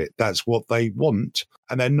out of it. That's what they want,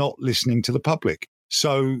 and they're not listening to the public.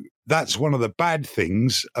 So that's one of the bad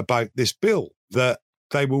things about this bill, that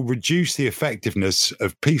they will reduce the effectiveness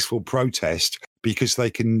of peaceful protest because they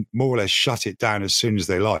can more or less shut it down as soon as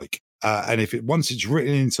they like. And once it's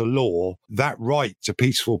written into law, that right to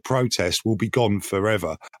peaceful protest will be gone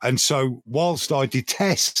forever. And so whilst I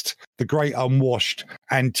detest the great unwashed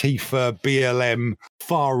Antifa, BLM,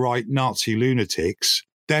 far-right Nazi lunatics,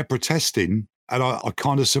 they're protesting. And I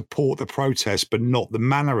kind of support the protest, but not the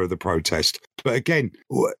manner of the protest. But again,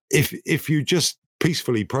 if you just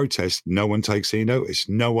peacefully protest, no one takes any notice.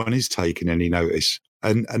 No one is taking any notice.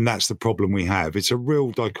 And that's the problem we have. It's a real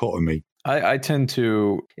dichotomy. I tend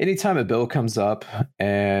to, anytime a bill comes up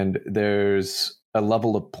and there's a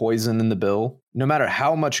level of poison in the bill, no matter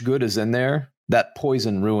how much good is in there, that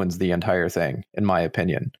poison ruins the entire thing, in my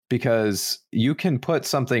opinion. Because you can put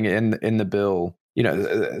something in the bill.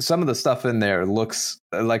 Some of the stuff in there looks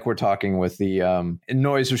like we're talking with the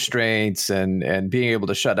noise restraints and being able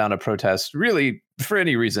to shut down a protest, really, for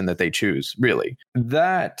any reason that they choose, really.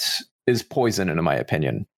 That is poison, in my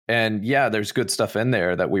opinion. And yeah, there's good stuff in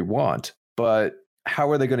there that we want, but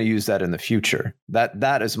how are they going to use that in the future?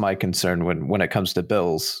 That is my concern when it comes to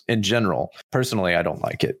bills in general. Personally, I don't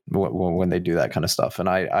like it when they do that kind of stuff, and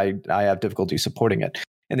I have difficulty supporting it.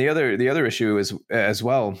 And the other issue is as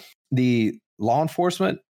well, the law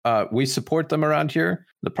enforcement, we support them around here.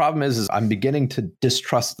 The problem is I'm beginning to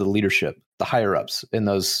distrust the leadership, the higher ups in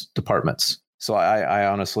those departments. So I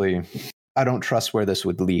honestly, I don't trust where this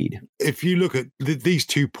would lead. If you look at these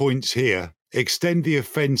 2 points here, extend the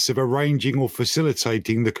offence of arranging or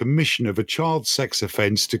facilitating the commission of a child sex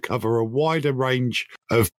offence to cover a wider range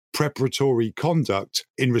of preparatory conduct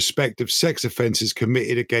in respect of sex offences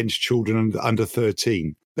committed against children under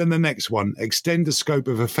 13. Then the next one, extend the scope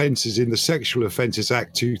of offences in the Sexual Offences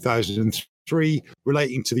Act 2003 3,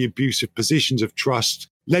 relating to the abuse of positions of trust,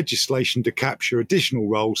 legislation to capture additional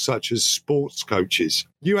roles such as sports coaches.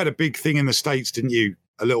 You had a big thing in the States, didn't you,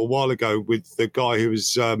 a little while ago with the guy who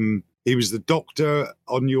was, he was the doctor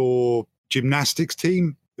on your gymnastics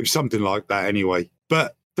team? It was something like that anyway.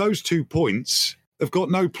 But those 2 points have got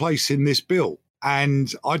no place in this bill.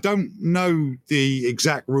 And I don't know the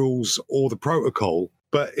exact rules or the protocol,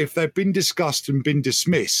 but if they've been discussed and been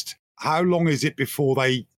dismissed, how long is it before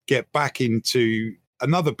they get back into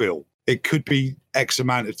another bill? It could be X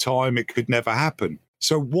amount of time. It could never happen.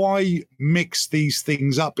 So why mix these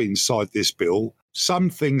things up inside this bill? Some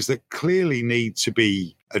things that clearly need to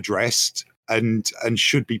be addressed and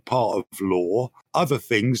should be part of law. Other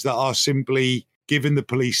things that are simply giving the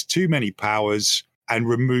police too many powers and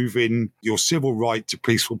removing your civil right to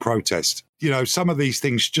peaceful protest. You know, some of these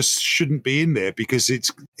things just shouldn't be in there because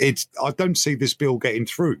it's. I don't see this bill getting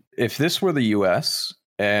through. If this were the U.S.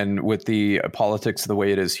 and with the politics the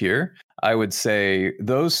way it is here, I would say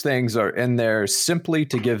those things are in there simply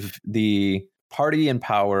to give the party in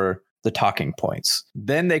power the talking points.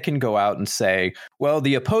 Then they can go out and say, well,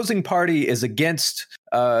 the opposing party is against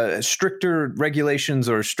stricter regulations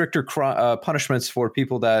or stricter punishments for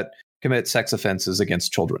people that commit sex offenses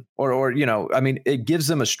against children, or I mean, it gives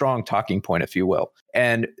them a strong talking point, if you will,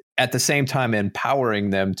 and at the same time empowering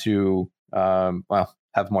them to,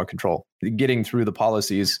 have more control, getting through the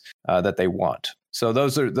policies that they want. So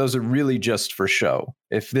those are really just for show.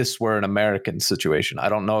 If this were an American situation, I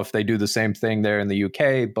don't know if they do the same thing there in the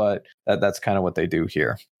UK, but that's kind of what they do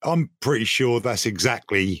here. I'm pretty sure that's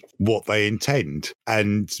exactly what they intend.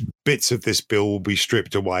 And bits of this bill will be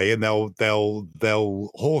stripped away, and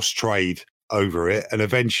they'll horse trade over it, and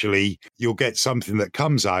eventually you'll get something that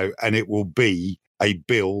comes out, and it will be a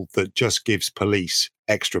bill that just gives police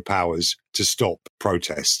extra powers to stop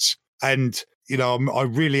protests. And I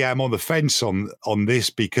really am on the fence on this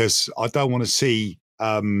because I don't want to see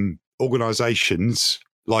organizations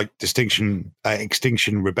like Extinction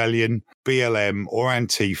Rebellion, BLM, or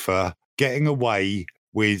Antifa getting away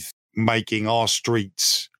with making our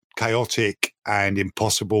streets chaotic and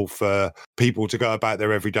impossible for people to go about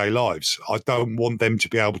their everyday lives. I don't want them to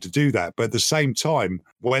be able to do that. But at the same time,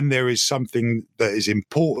 when there is something that is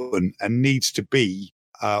important and needs to be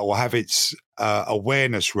or have its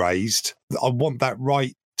awareness raised, I want that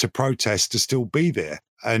right to protest to still be there.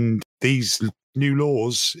 And these new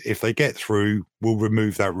laws, if they get through, will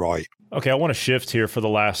remove that right. Okay, I want to shift here for the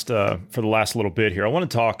last little bit here. I want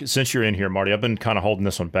to talk, since you're in here, Marty, I've been kind of holding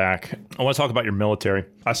this one back. I want to talk about your military.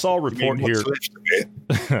 I saw a report here.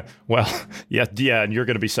 Well, yeah, and you're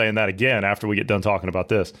going to be saying that again after we get done talking about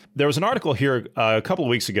this. There was an article here a couple of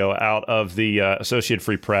weeks ago out of the Associated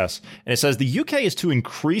Free Press, and it says the UK is to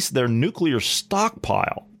increase their nuclear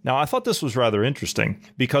stockpile. Now, I thought this was rather interesting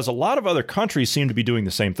because a lot of other countries seem to be doing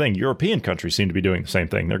the same thing. European countries seem to be doing the same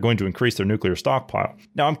thing. They're going to increase their nuclear stockpile.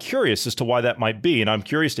 Now, I'm curious as to why that might be, and I'm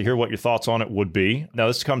curious to hear what your thoughts on it would be. Now,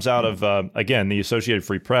 this comes out of, again, the Associated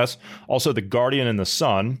Free Press. Also, The Guardian and The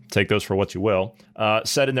Sun, take those for what you will,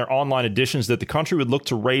 said in their online editions that the country would look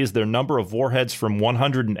to raise their number of warheads from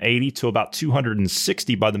 180 to about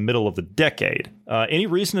 260 by the middle of the decade. Any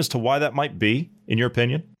reason as to why that might be, in your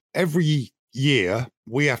opinion? Every year,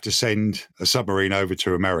 we have to send a submarine over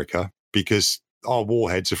to America because our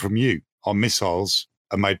warheads are from you. Our missiles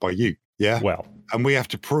are made by you. Yeah. Well, and we have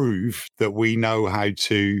to prove that we know how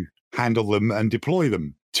to handle them and deploy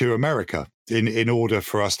them to America in order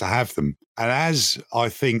for us to have them. And as I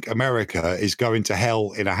think America is going to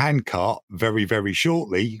hell in a handcart very, very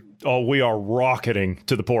shortly. Oh, we are rocketing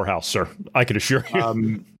to the poorhouse, sir. I can assure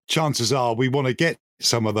you. Chances are we want to get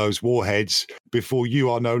some of those warheads before you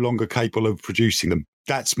are no longer capable of producing them.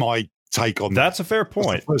 That's my take on that. That's a fair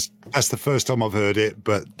point. That's the first time I've heard it,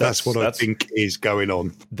 but that's what I think is going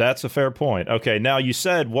on. That's a fair point. Okay, now you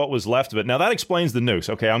said what was left of it. Now that explains the nukes.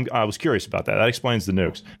 Okay, I was curious about that. That explains the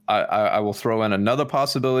nukes. I will throw in another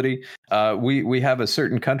possibility. We have a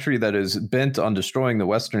certain country that is bent on destroying the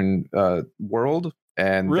Western world,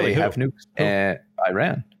 and really? They have nukes. And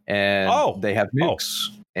Iran, and they have nukes.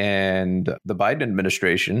 And the Biden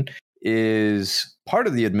administration is part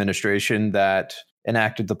of the administration that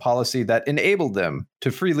enacted the policy that enabled them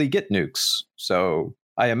to freely get nukes. So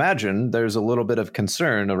I imagine there's a little bit of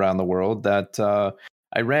concern around the world that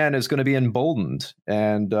Iran is going to be emboldened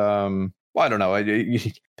and, I don't know,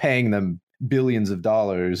 paying them billions of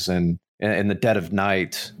dollars and in the dead of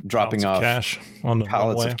night, dropping off cash on the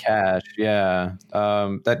pallets of cash. Yeah.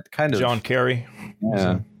 That kind of John Kerry.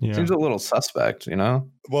 Yeah. Seems a little suspect,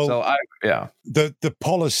 Well, so the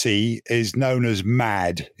policy is known as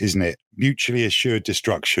MAD, isn't it? Mutually assured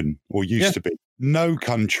destruction, or used to be. No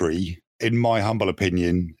country in my humble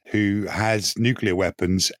opinion, who has nuclear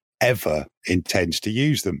weapons ever intends to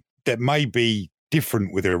use them. That may be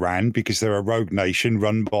different with Iran because they're a rogue nation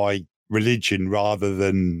run by religion rather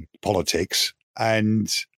than politics.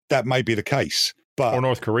 And that may be the case. But or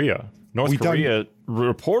North Korea. North Korea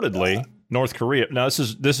reportedly... North Korea. Now, this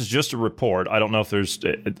is just a report. I don't know if there's...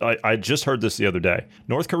 I just heard this the other day.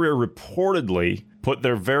 North Korea reportedly put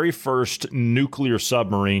their very first nuclear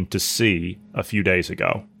submarine to sea a few days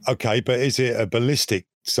ago. Okay, but is it a ballistic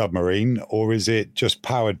submarine or is it just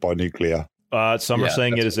powered by nuclear? Some are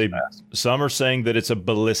saying it is some are saying that it's a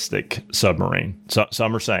ballistic submarine. So,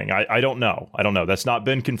 some are saying. I don't know. That's not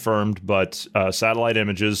been confirmed, but satellite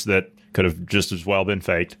images that could have just as well been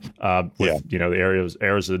faked. The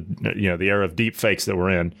era of deep fakes that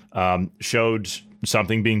we're in showed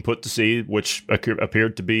something being put to sea, which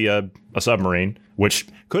appeared to be a submarine, which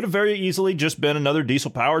could have very easily just been another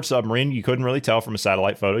diesel-powered submarine. You couldn't really tell from a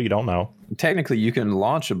satellite photo. You don't know. Technically, you can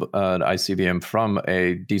launch an ICBM from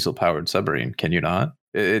a diesel-powered submarine, can you not?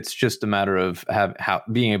 It's just a matter of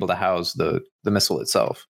being able to house the missile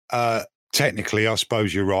itself. Technically, I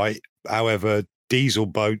suppose you're right. However, diesel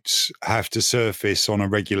boats have to surface on a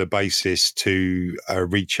regular basis to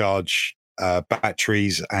recharge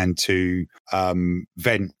batteries and to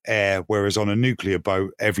vent air, whereas on a nuclear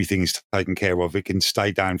boat, everything is taken care of. It can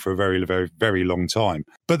stay down for a very, very, very long time.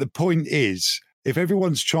 But the point is, if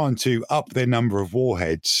everyone's trying to up their number of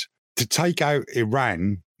warheads, to take out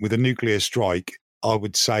Iran with a nuclear strike, I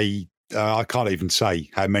would say, I can't even say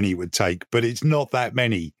how many it would take, but it's not that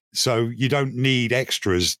many. So you don't need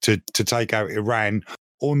extras to take out Iran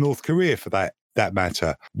or North Korea for that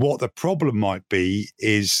matter. What the problem might be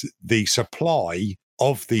is the supply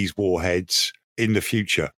of these warheads in the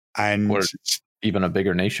future. And or even a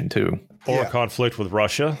bigger nation, too. Or a conflict with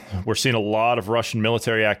Russia. We're seeing a lot of Russian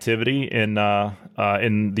military activity in the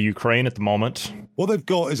Ukraine at the moment. What they've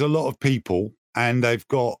got is a lot of people, and they've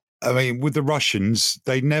got, I mean, with the Russians,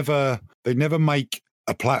 they never make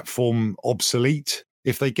a platform obsolete.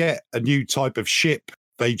 If they get a new type of ship,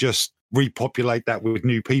 they just repopulate that with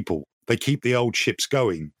new people. They keep the old ships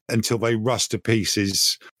going until they rust to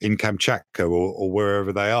pieces in Kamchatka or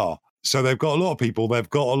wherever they are. So they've got a lot of people, they've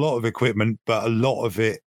got a lot of equipment, but a lot of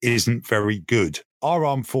it isn't very good. Our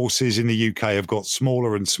armed forces in the UK have got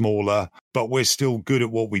smaller and smaller, but we're still good at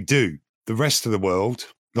what we do. The rest of the world,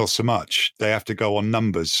 not so much. They have to go on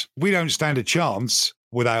numbers. We don't stand a chance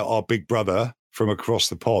without our big brother from across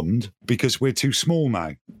the pond because we're too small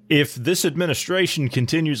now. If this administration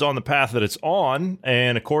continues on the path that it's on,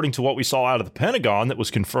 and according to what we saw out of the Pentagon that was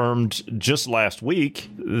confirmed just last week,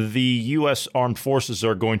 the U.S. armed forces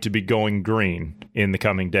are going to be going green in the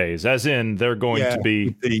coming days, as in they're going to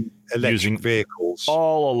be the using vehicles.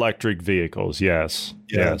 All electric vehicles, yes.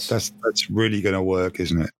 Yeah, yes. That's really going to work,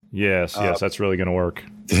 isn't it? Yes, that's really going to work.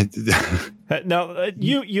 Now,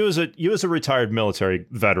 you as a retired military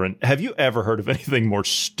veteran, have you ever heard of anything more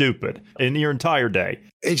stupid in your entire day?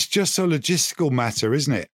 It's just a logistical matter,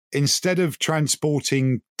 isn't it? Instead of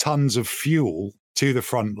transporting tons of fuel to the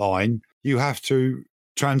front line, you have to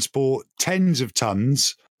transport tens of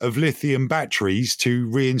tons of lithium batteries to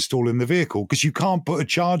reinstall in the vehicle because you can't put a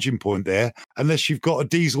charging point there unless you've got a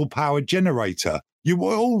diesel-powered generator.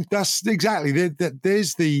 That's exactly,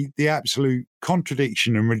 there's the absolute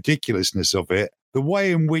contradiction and ridiculousness of it. The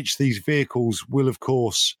way in which these vehicles will, of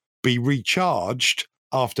course, be recharged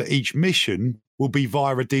after each mission will be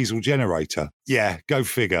via a diesel generator. Yeah, go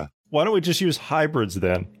figure. Why don't we just use hybrids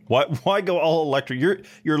then? Why go all electric?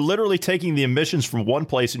 You're literally taking the emissions from one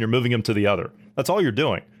place and you're moving them to the other. That's all you're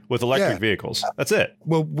doing with electric vehicles. That's it.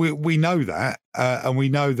 Well, we know that, and we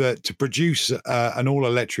know that to produce an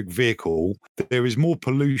all-electric vehicle, there is more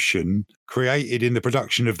pollution created in the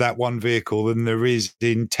production of that one vehicle than there is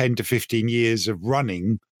in 10 to 15 years of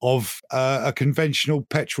running of a conventional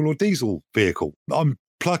petrol or diesel vehicle. I'm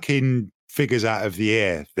plucking figures out of the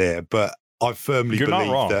air there, but I firmly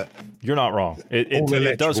believe that you're not wrong.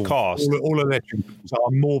 It does cost. All electric vehicles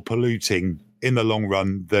are more polluting in the long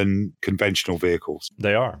run than conventional vehicles.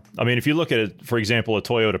 They are. I mean, if you look at it, for example, a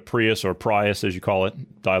Toyota Prius or Prius, as you call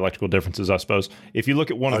it, dialectical differences, I suppose. If you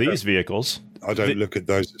look at one of these vehicles, I don't look at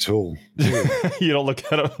those at all. You don't look at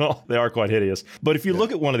them at all. They are quite hideous. But if you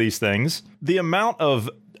look at one of these things, the amount of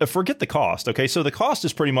forget the cost. Okay, so the cost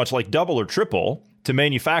is pretty much like double or triple to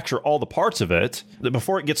manufacture all the parts of it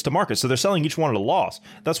before it gets to market. So they're selling each one at a loss.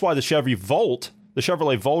 That's why the Chevy Volt the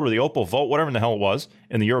Chevrolet Volt or the Opel Volt, whatever in the hell it was,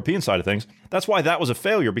 in the European side of things. That's why that was a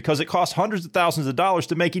failure, because it cost hundreds of thousands of dollars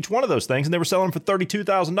to make each one of those things, and they were selling them for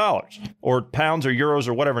 $32,000 or pounds or euros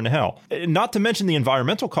or whatever in the hell. Not to mention the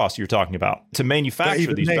environmental costs you're talking about to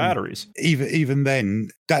manufacture these batteries. Even then,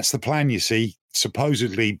 that's the plan, you see.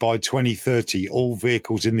 Supposedly by 2030, all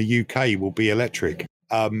vehicles in the UK will be electric.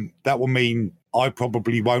 That will mean I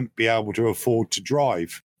probably won't be able to afford to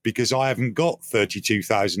drive because I haven't got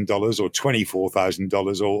 $32,000 or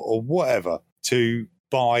 $24,000 or whatever to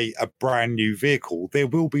buy a brand new vehicle. There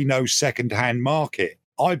will be no second-hand market.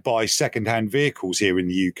 I buy second-hand vehicles here in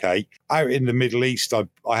the UK. Out in the Middle East, I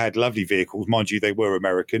had lovely vehicles. Mind you, they were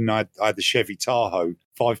American. I had the Chevy Tahoe,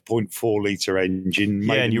 5.4 litre engine.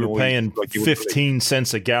 Yeah, and you were paying 15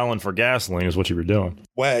 cents a gallon for gasoline is what you were doing.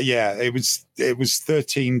 Well, yeah, it was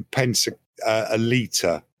 13 pence a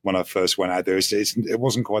litre when I first went out there. It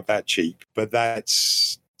wasn't quite that cheap, but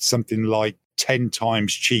that's something like 10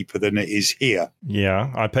 times cheaper than it is here.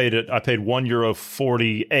 Yeah, I paid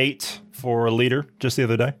 €1.48 for a litre just the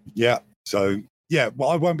other day. Yeah. So, yeah, well,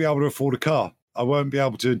 I won't be able to afford a car. I won't be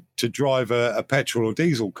able to drive a petrol or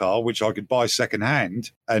diesel car, which I could buy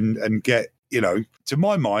secondhand and get, to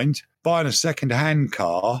my mind, buying a secondhand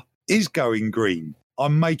car is going green.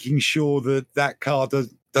 I'm making sure that car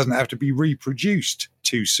doesn't have to be reproduced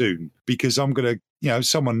too soon because I'm going to,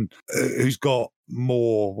 someone who's got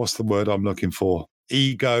more, what's the word I'm looking for?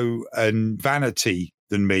 Ego and vanity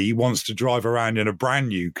than me wants to drive around in a brand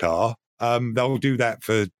new car. They'll do that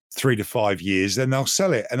for 3 to 5 years, then they'll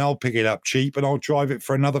sell it and I'll pick it up cheap and I'll drive it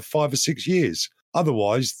for another 5 or 6 years.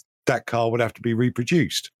 Otherwise, that car would have to be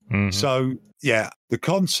reproduced. Mm-hmm. So, yeah, the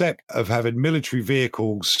concept of having military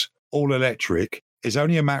vehicles all electric is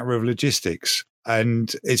only a matter of logistics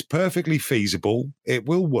and it's perfectly feasible. It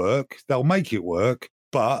will work. They'll make it work.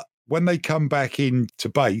 But when they come back into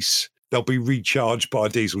base, they'll be recharged by a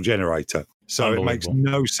diesel generator. So it makes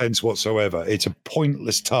no sense whatsoever. It's a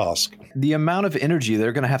pointless task. The amount of energy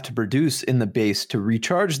they're going to have to produce in the base to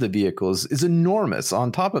recharge the vehicles is enormous.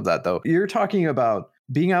 On top of that, though, you're talking about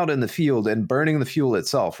being out in the field and burning the fuel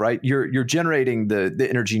itself, right? You're generating the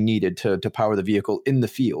energy needed to power the vehicle in the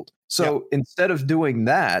field. So instead of doing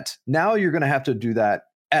that, now you're going to have to do that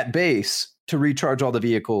at base to recharge all the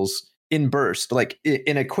vehicles in burst, like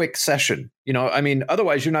in a quick session,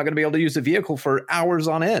 otherwise you're not going to be able to use the vehicle for hours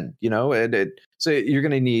on end, so you're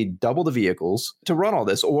going to need double the vehicles to run all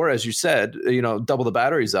this. Or as you said, double the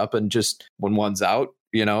batteries up and just when one's out,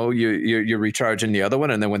 you're recharging the other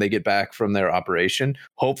one. And then when they get back from their operation,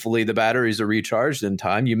 hopefully the batteries are recharged in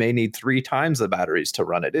time. You may need 3 times the batteries to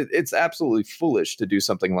run it. It's absolutely foolish to do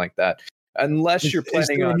something like that. Unless you're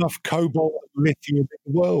planning on enough cobalt and lithium in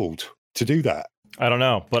the world to do that. I don't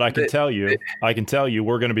know, but I can tell you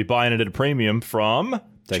we're going to be buying it at a premium from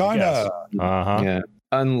China. Uh-huh. Yeah.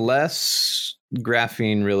 Unless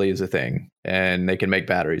graphene really is a thing and they can make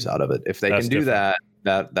batteries out of it. If they can do that,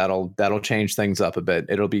 that'll change things up a bit.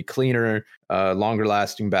 It'll be cleaner, longer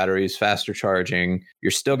lasting batteries, faster charging.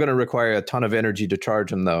 You're still going to require a ton of energy to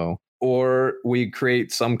charge them though. Or we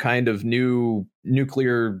create some kind of new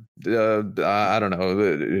nuclear, I don't know,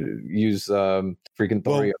 use freaking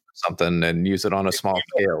thorium or something and use it on a small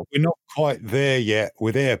scale. We're not quite there yet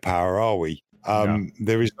with air power, are we? No.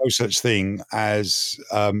 There is no such thing as,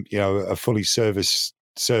 a fully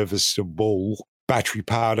serviceable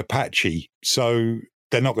battery-powered Apache. So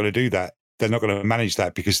they're not going to do that. They're not going to manage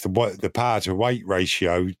that because the power-to-weight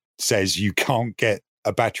ratio says you can't get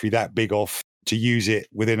a battery that big off to use it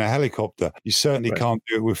within a helicopter. You certainly can't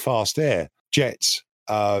do it with fast air. Jets,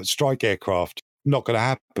 strike aircraft, not going to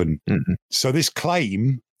happen. Mm-hmm. So this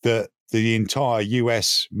claim that the entire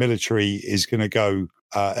US military is going to go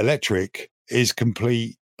electric is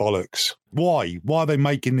complete bollocks. Why? Why are they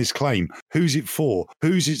making this claim? Who's it for?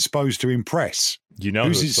 Who's it supposed to impress?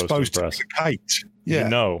 Who's it supposed to placate? Yeah,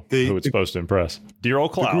 who it's supposed to impress. Dear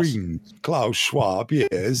old Klaus. Klaus Schwab,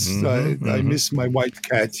 yes. I miss my white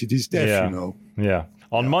cat. It is deaf, Yeah.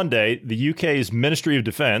 On Monday, the UK's Ministry of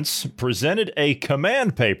Defence presented a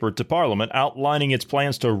command paper to Parliament outlining its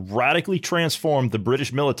plans to radically transform the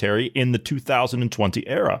British military in the 2020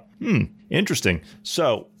 era. Interesting.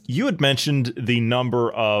 So you had mentioned the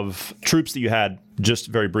number of troops that you had just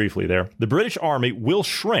very briefly there. The British Army will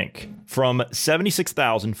shrink from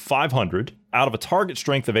 76,500 out of a target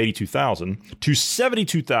strength of 82,000 to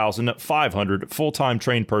 72,500 full-time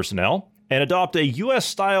trained personnel and adopt a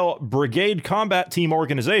U.S.-style brigade combat team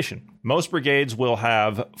organization. Most brigades will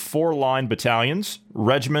have 4 line battalions,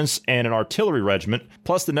 regiments, and an artillery regiment,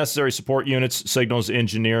 plus the necessary support units, signals,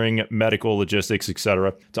 engineering, medical, logistics,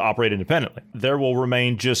 etc., to operate independently. There will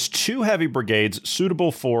remain just 2 heavy brigades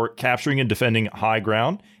suitable for capturing and defending high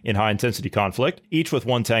ground in high-intensity conflict, each with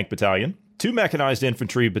 1 tank battalion, 2 mechanized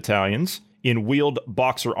infantry battalions in wheeled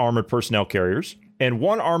Boxer armored personnel carriers, and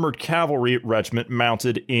 1 armored cavalry regiment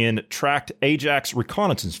mounted in tracked Ajax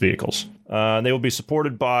reconnaissance vehicles. They will be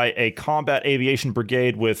supported by a combat aviation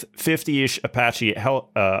brigade with 50-ish Apache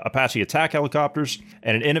attack helicopters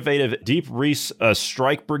and an innovative Deep Reese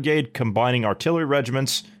strike brigade combining artillery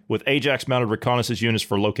regiments with Ajax-mounted reconnaissance units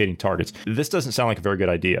for locating targets. This doesn't sound like a very good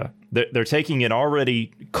idea. They're taking an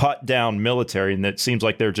already cut-down military, and it seems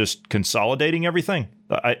like they're just consolidating everything.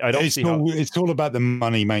 I don't see how... It's all about the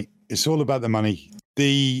money, mate. It's all about the money.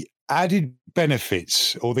 The added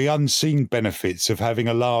benefits or the unseen benefits of having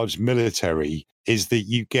a large military is that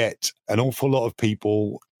you get an awful lot of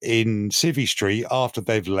people in Civvy Street after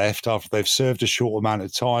they've served a short amount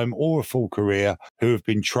of time or a full career, who have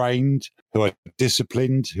been trained, who are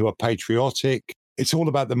disciplined, who are patriotic. It's all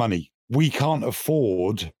about the money. We can't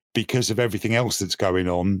afford, because of everything else that's going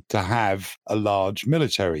on, to have a large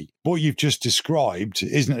military. What you've just described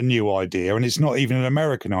isn't a new idea, and it's not even an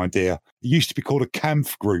American idea. It used to be called a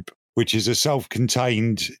Kampfgruppe, which is a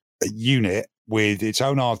self-contained unit with its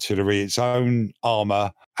own artillery, its own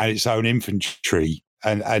armor, and its own infantry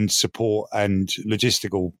and support and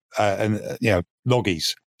logistical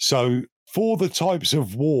loggies. So for the types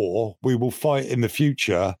of war we will fight in the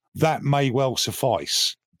future, that may well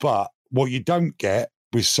suffice. But what you don't get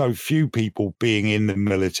with so few people being in the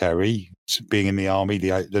military, being in the army,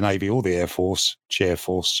 the Navy, or the Air Force,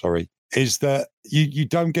 is that you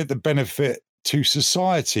don't get the benefit to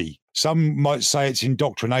society. Some might say it's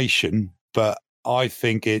indoctrination, but I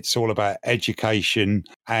think it's all about education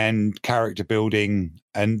and character building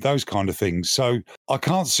and those kind of things. So I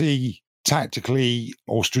can't see tactically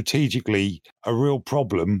or strategically a real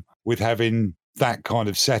problem with having that kind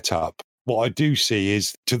of setup. What I do see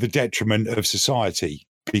is to the detriment of society,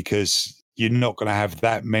 because you're not going to have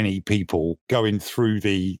that many people going through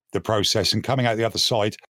the process and coming out the other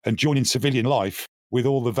side and joining civilian life with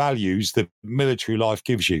all the values that military life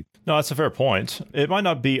gives you. No, that's a fair point. It might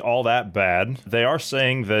not be all that bad. They are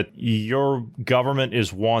saying that your government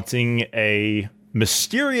is wanting a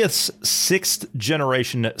mysterious 6th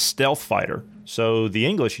generation stealth fighter. So the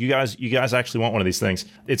English, you guys actually want one of these things.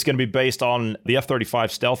 It's going to be based on the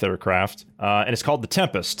F-35 stealth aircraft, and it's called the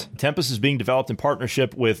Tempest. Tempest is being developed in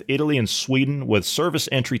partnership with Italy and Sweden, with service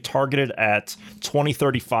entry targeted at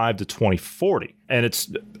 2035 to 2040. And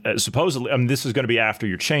it's supposedly, this is going to be after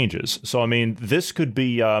your changes. So, this could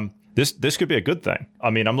be... This could be a good thing.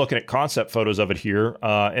 I'm looking at concept photos of it here,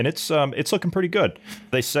 and it's looking pretty good.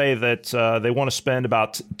 They say that they want to spend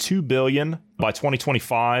about $2 billion by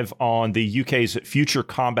 2025 on the UK's Future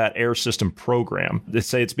Combat Air System program. They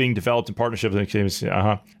say it's being developed in partnership with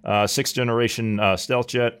 6th generation stealth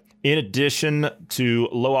jet. In addition to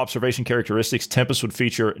low observation characteristics, Tempest would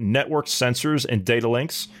feature networked sensors and data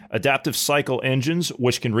links, adaptive cycle engines,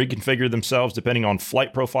 which can reconfigure themselves depending on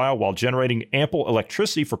flight profile while generating ample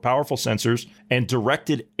electricity for powerful sensors, and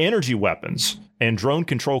directed energy weapons and drone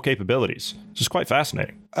control capabilities. This is quite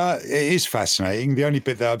fascinating. It is fascinating. The only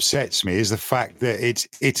bit that upsets me is the fact that it's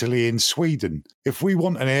Italy and Sweden. If we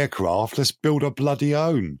want an aircraft, let's build a bloody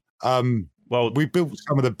own. We built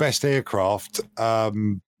some of the best aircraft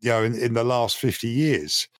in the last 50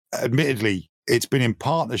 years. Admittedly, it's been in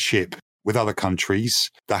partnership with other countries.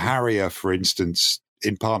 The Harrier, for instance,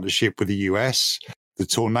 in partnership with the US. The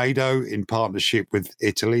Tornado in partnership with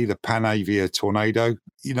Italy. The Panavia Tornado.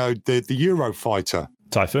 The Eurofighter.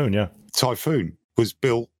 Typhoon was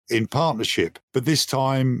built in partnership. But this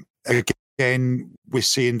time, again, we're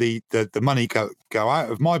seeing the money go out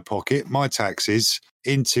of my pocket, my taxes,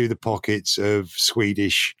 into the pockets of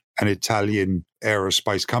Swedish and Italian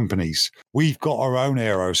aerospace companies. We've got our own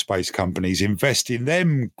aerospace companies. Invest in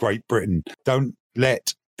them, Great Britain. Don't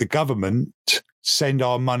let the government send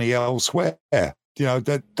our money elsewhere.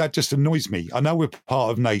 That just annoys me. I know we're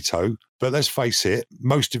part of NATO, but let's face it,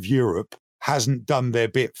 most of Europe hasn't done their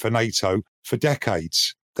bit for NATO for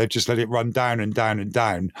decades. They've just let it run down and down and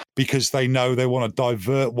down because they know they want to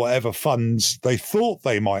divert whatever funds they thought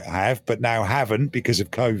they might have, but now haven't because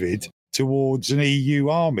of COVID, towards an EU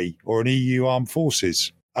army or an EU armed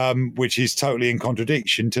forces, which is totally in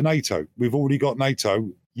contradiction to NATO. We've already got NATO.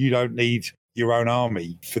 You don't need your own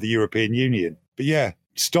army for the European Union. But yeah,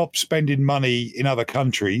 stop spending money in other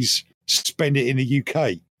countries, spend it in the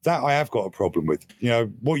UK. That I have got a problem with.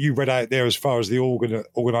 What you read out there as far as the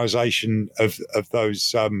organisation of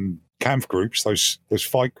those camp groups, those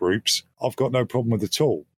fight groups, I've got no problem with at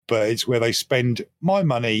all. But it's where they spend my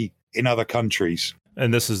money in other countries.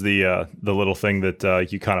 And this is the little thing that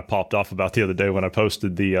you kind of popped off about the other day when I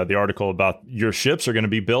posted the article about your ships are going to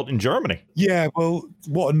be built in Germany. Yeah, well,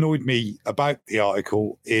 what annoyed me about the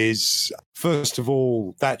article is, first of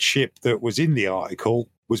all, that ship that was in the article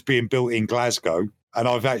was being built in Glasgow. And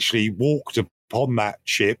I've actually walked upon that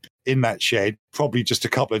ship in that shed, probably just a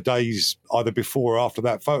couple of days either before or after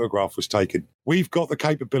that photograph was taken. We've got the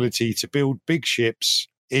capability to build big ships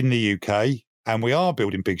in the UK, and we are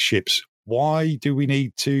building big ships. Why do we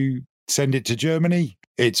need to send it to Germany?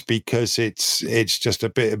 It's because it's just a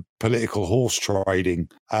bit of political horse trading,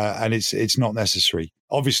 and it's not necessary.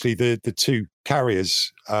 Obviously, the two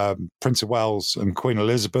carriers, Prince of Wales and Queen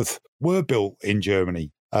Elizabeth, were built in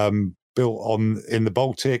Germany. Built in the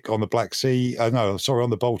Baltic, on the Black Sea. On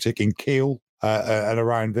the Baltic in Kiel and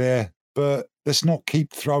around there. But let's not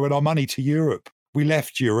keep throwing our money to Europe. We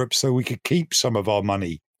left Europe so we could keep some of our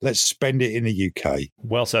money. Let's spend it in the UK.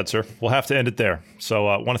 Well said, sir. We'll have to end it there. So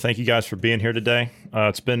I want to thank you guys for being here today.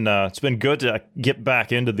 It's been good to get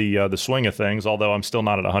back into the swing of things, although I'm still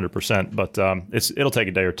not at 100%, but it'll take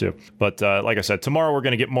a day or two. But like I said, tomorrow we're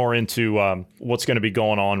going to get more into what's going to be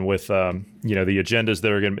going on with the agendas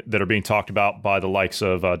that are being talked about by the likes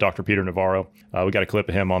of Dr. Peter Navarro. We got a clip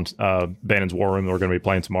of him on Bannon's War Room that we're going to be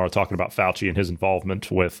playing tomorrow, talking about Fauci and his involvement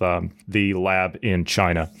with the lab in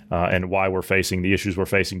China and why we're facing the issues we're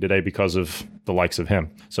facing today because of the likes of him.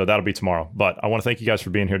 So that'll be tomorrow. But I want to thank you guys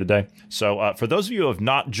for being here today. So for those of you who have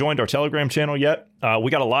not joined our Telegram channel yet,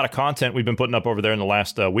 we got a lot of content we've been putting up over there in the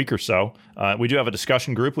last week or so. We do have a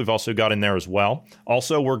discussion group we've also got in there as well.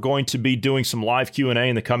 Also, we're going to be doing some live Q&A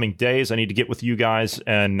in the coming days. I need to get with you guys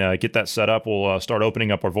and get that set up. We'll start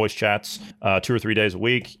opening up our voice chats 2 or 3 days a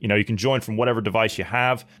week. You can join from whatever device you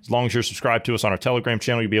have. As long as you're subscribed to us on our Telegram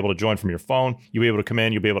channel, you'll be able to join from your phone. You'll be able to come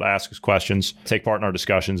in. You'll be able to ask us questions, take part in our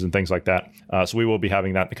discussions and things like that. So we will be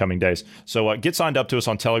having that in the coming days. So get signed up to us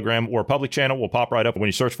on Telegram. We're a public channel. We'll pop right up. When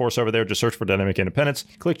you search for us over there, just search for Dynamic Independence.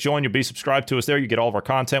 Click join. You'll be subscribed to us there. You get all of our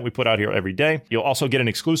content we put out here every day. You'll also get an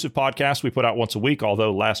exclusive podcast we put out once a week,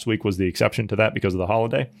 although last week was the exception to that because of the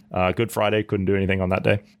holiday. Good Friday, couldn't do anything on that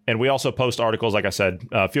day. And we also post articles, like I said.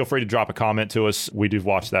 Feel free to drop a comment to us. We do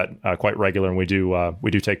watch that quite regular, and we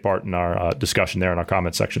do take part in our discussion there in our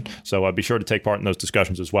comment section. So be sure to take part in those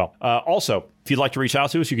discussions as well. Also, if you'd like to reach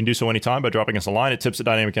out to us, you can do so anytime by dropping us a line at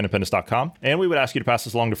tips@dynamicindependence.com. And we would ask you to pass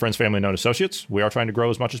this along to friends, family, and known associates. We are trying to grow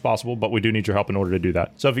as much as possible, but we do need your help in order to do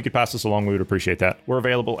that. So if you could pass this along, we would appreciate that. We're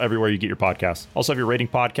available everywhere you get your podcasts. Also, if you're rating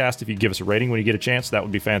podcast, if you give us a rating when you get a chance, that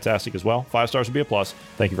would be fantastic as well. 5 stars would be a plus.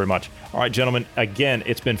 Thank you very much. All right, gentlemen, again,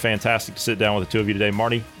 it's been fantastic to sit down with the two of you today.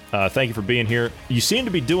 Marty, thank you for being here. You seem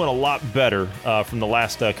to be doing a lot better from the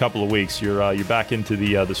last couple of weeks. You're back into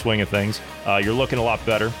the swing of things. You're looking a lot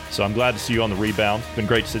better, so I'm glad to see you on the rebound. It's been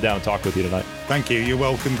great to sit down and talk with you tonight. Thank you. You're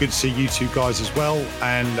welcome. Good to see you two guys as well,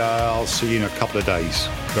 and I'll see you in a couple of days.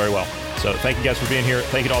 Very well. So thank you guys for being here.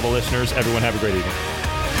 Thank you to all the listeners. Everyone have a great evening.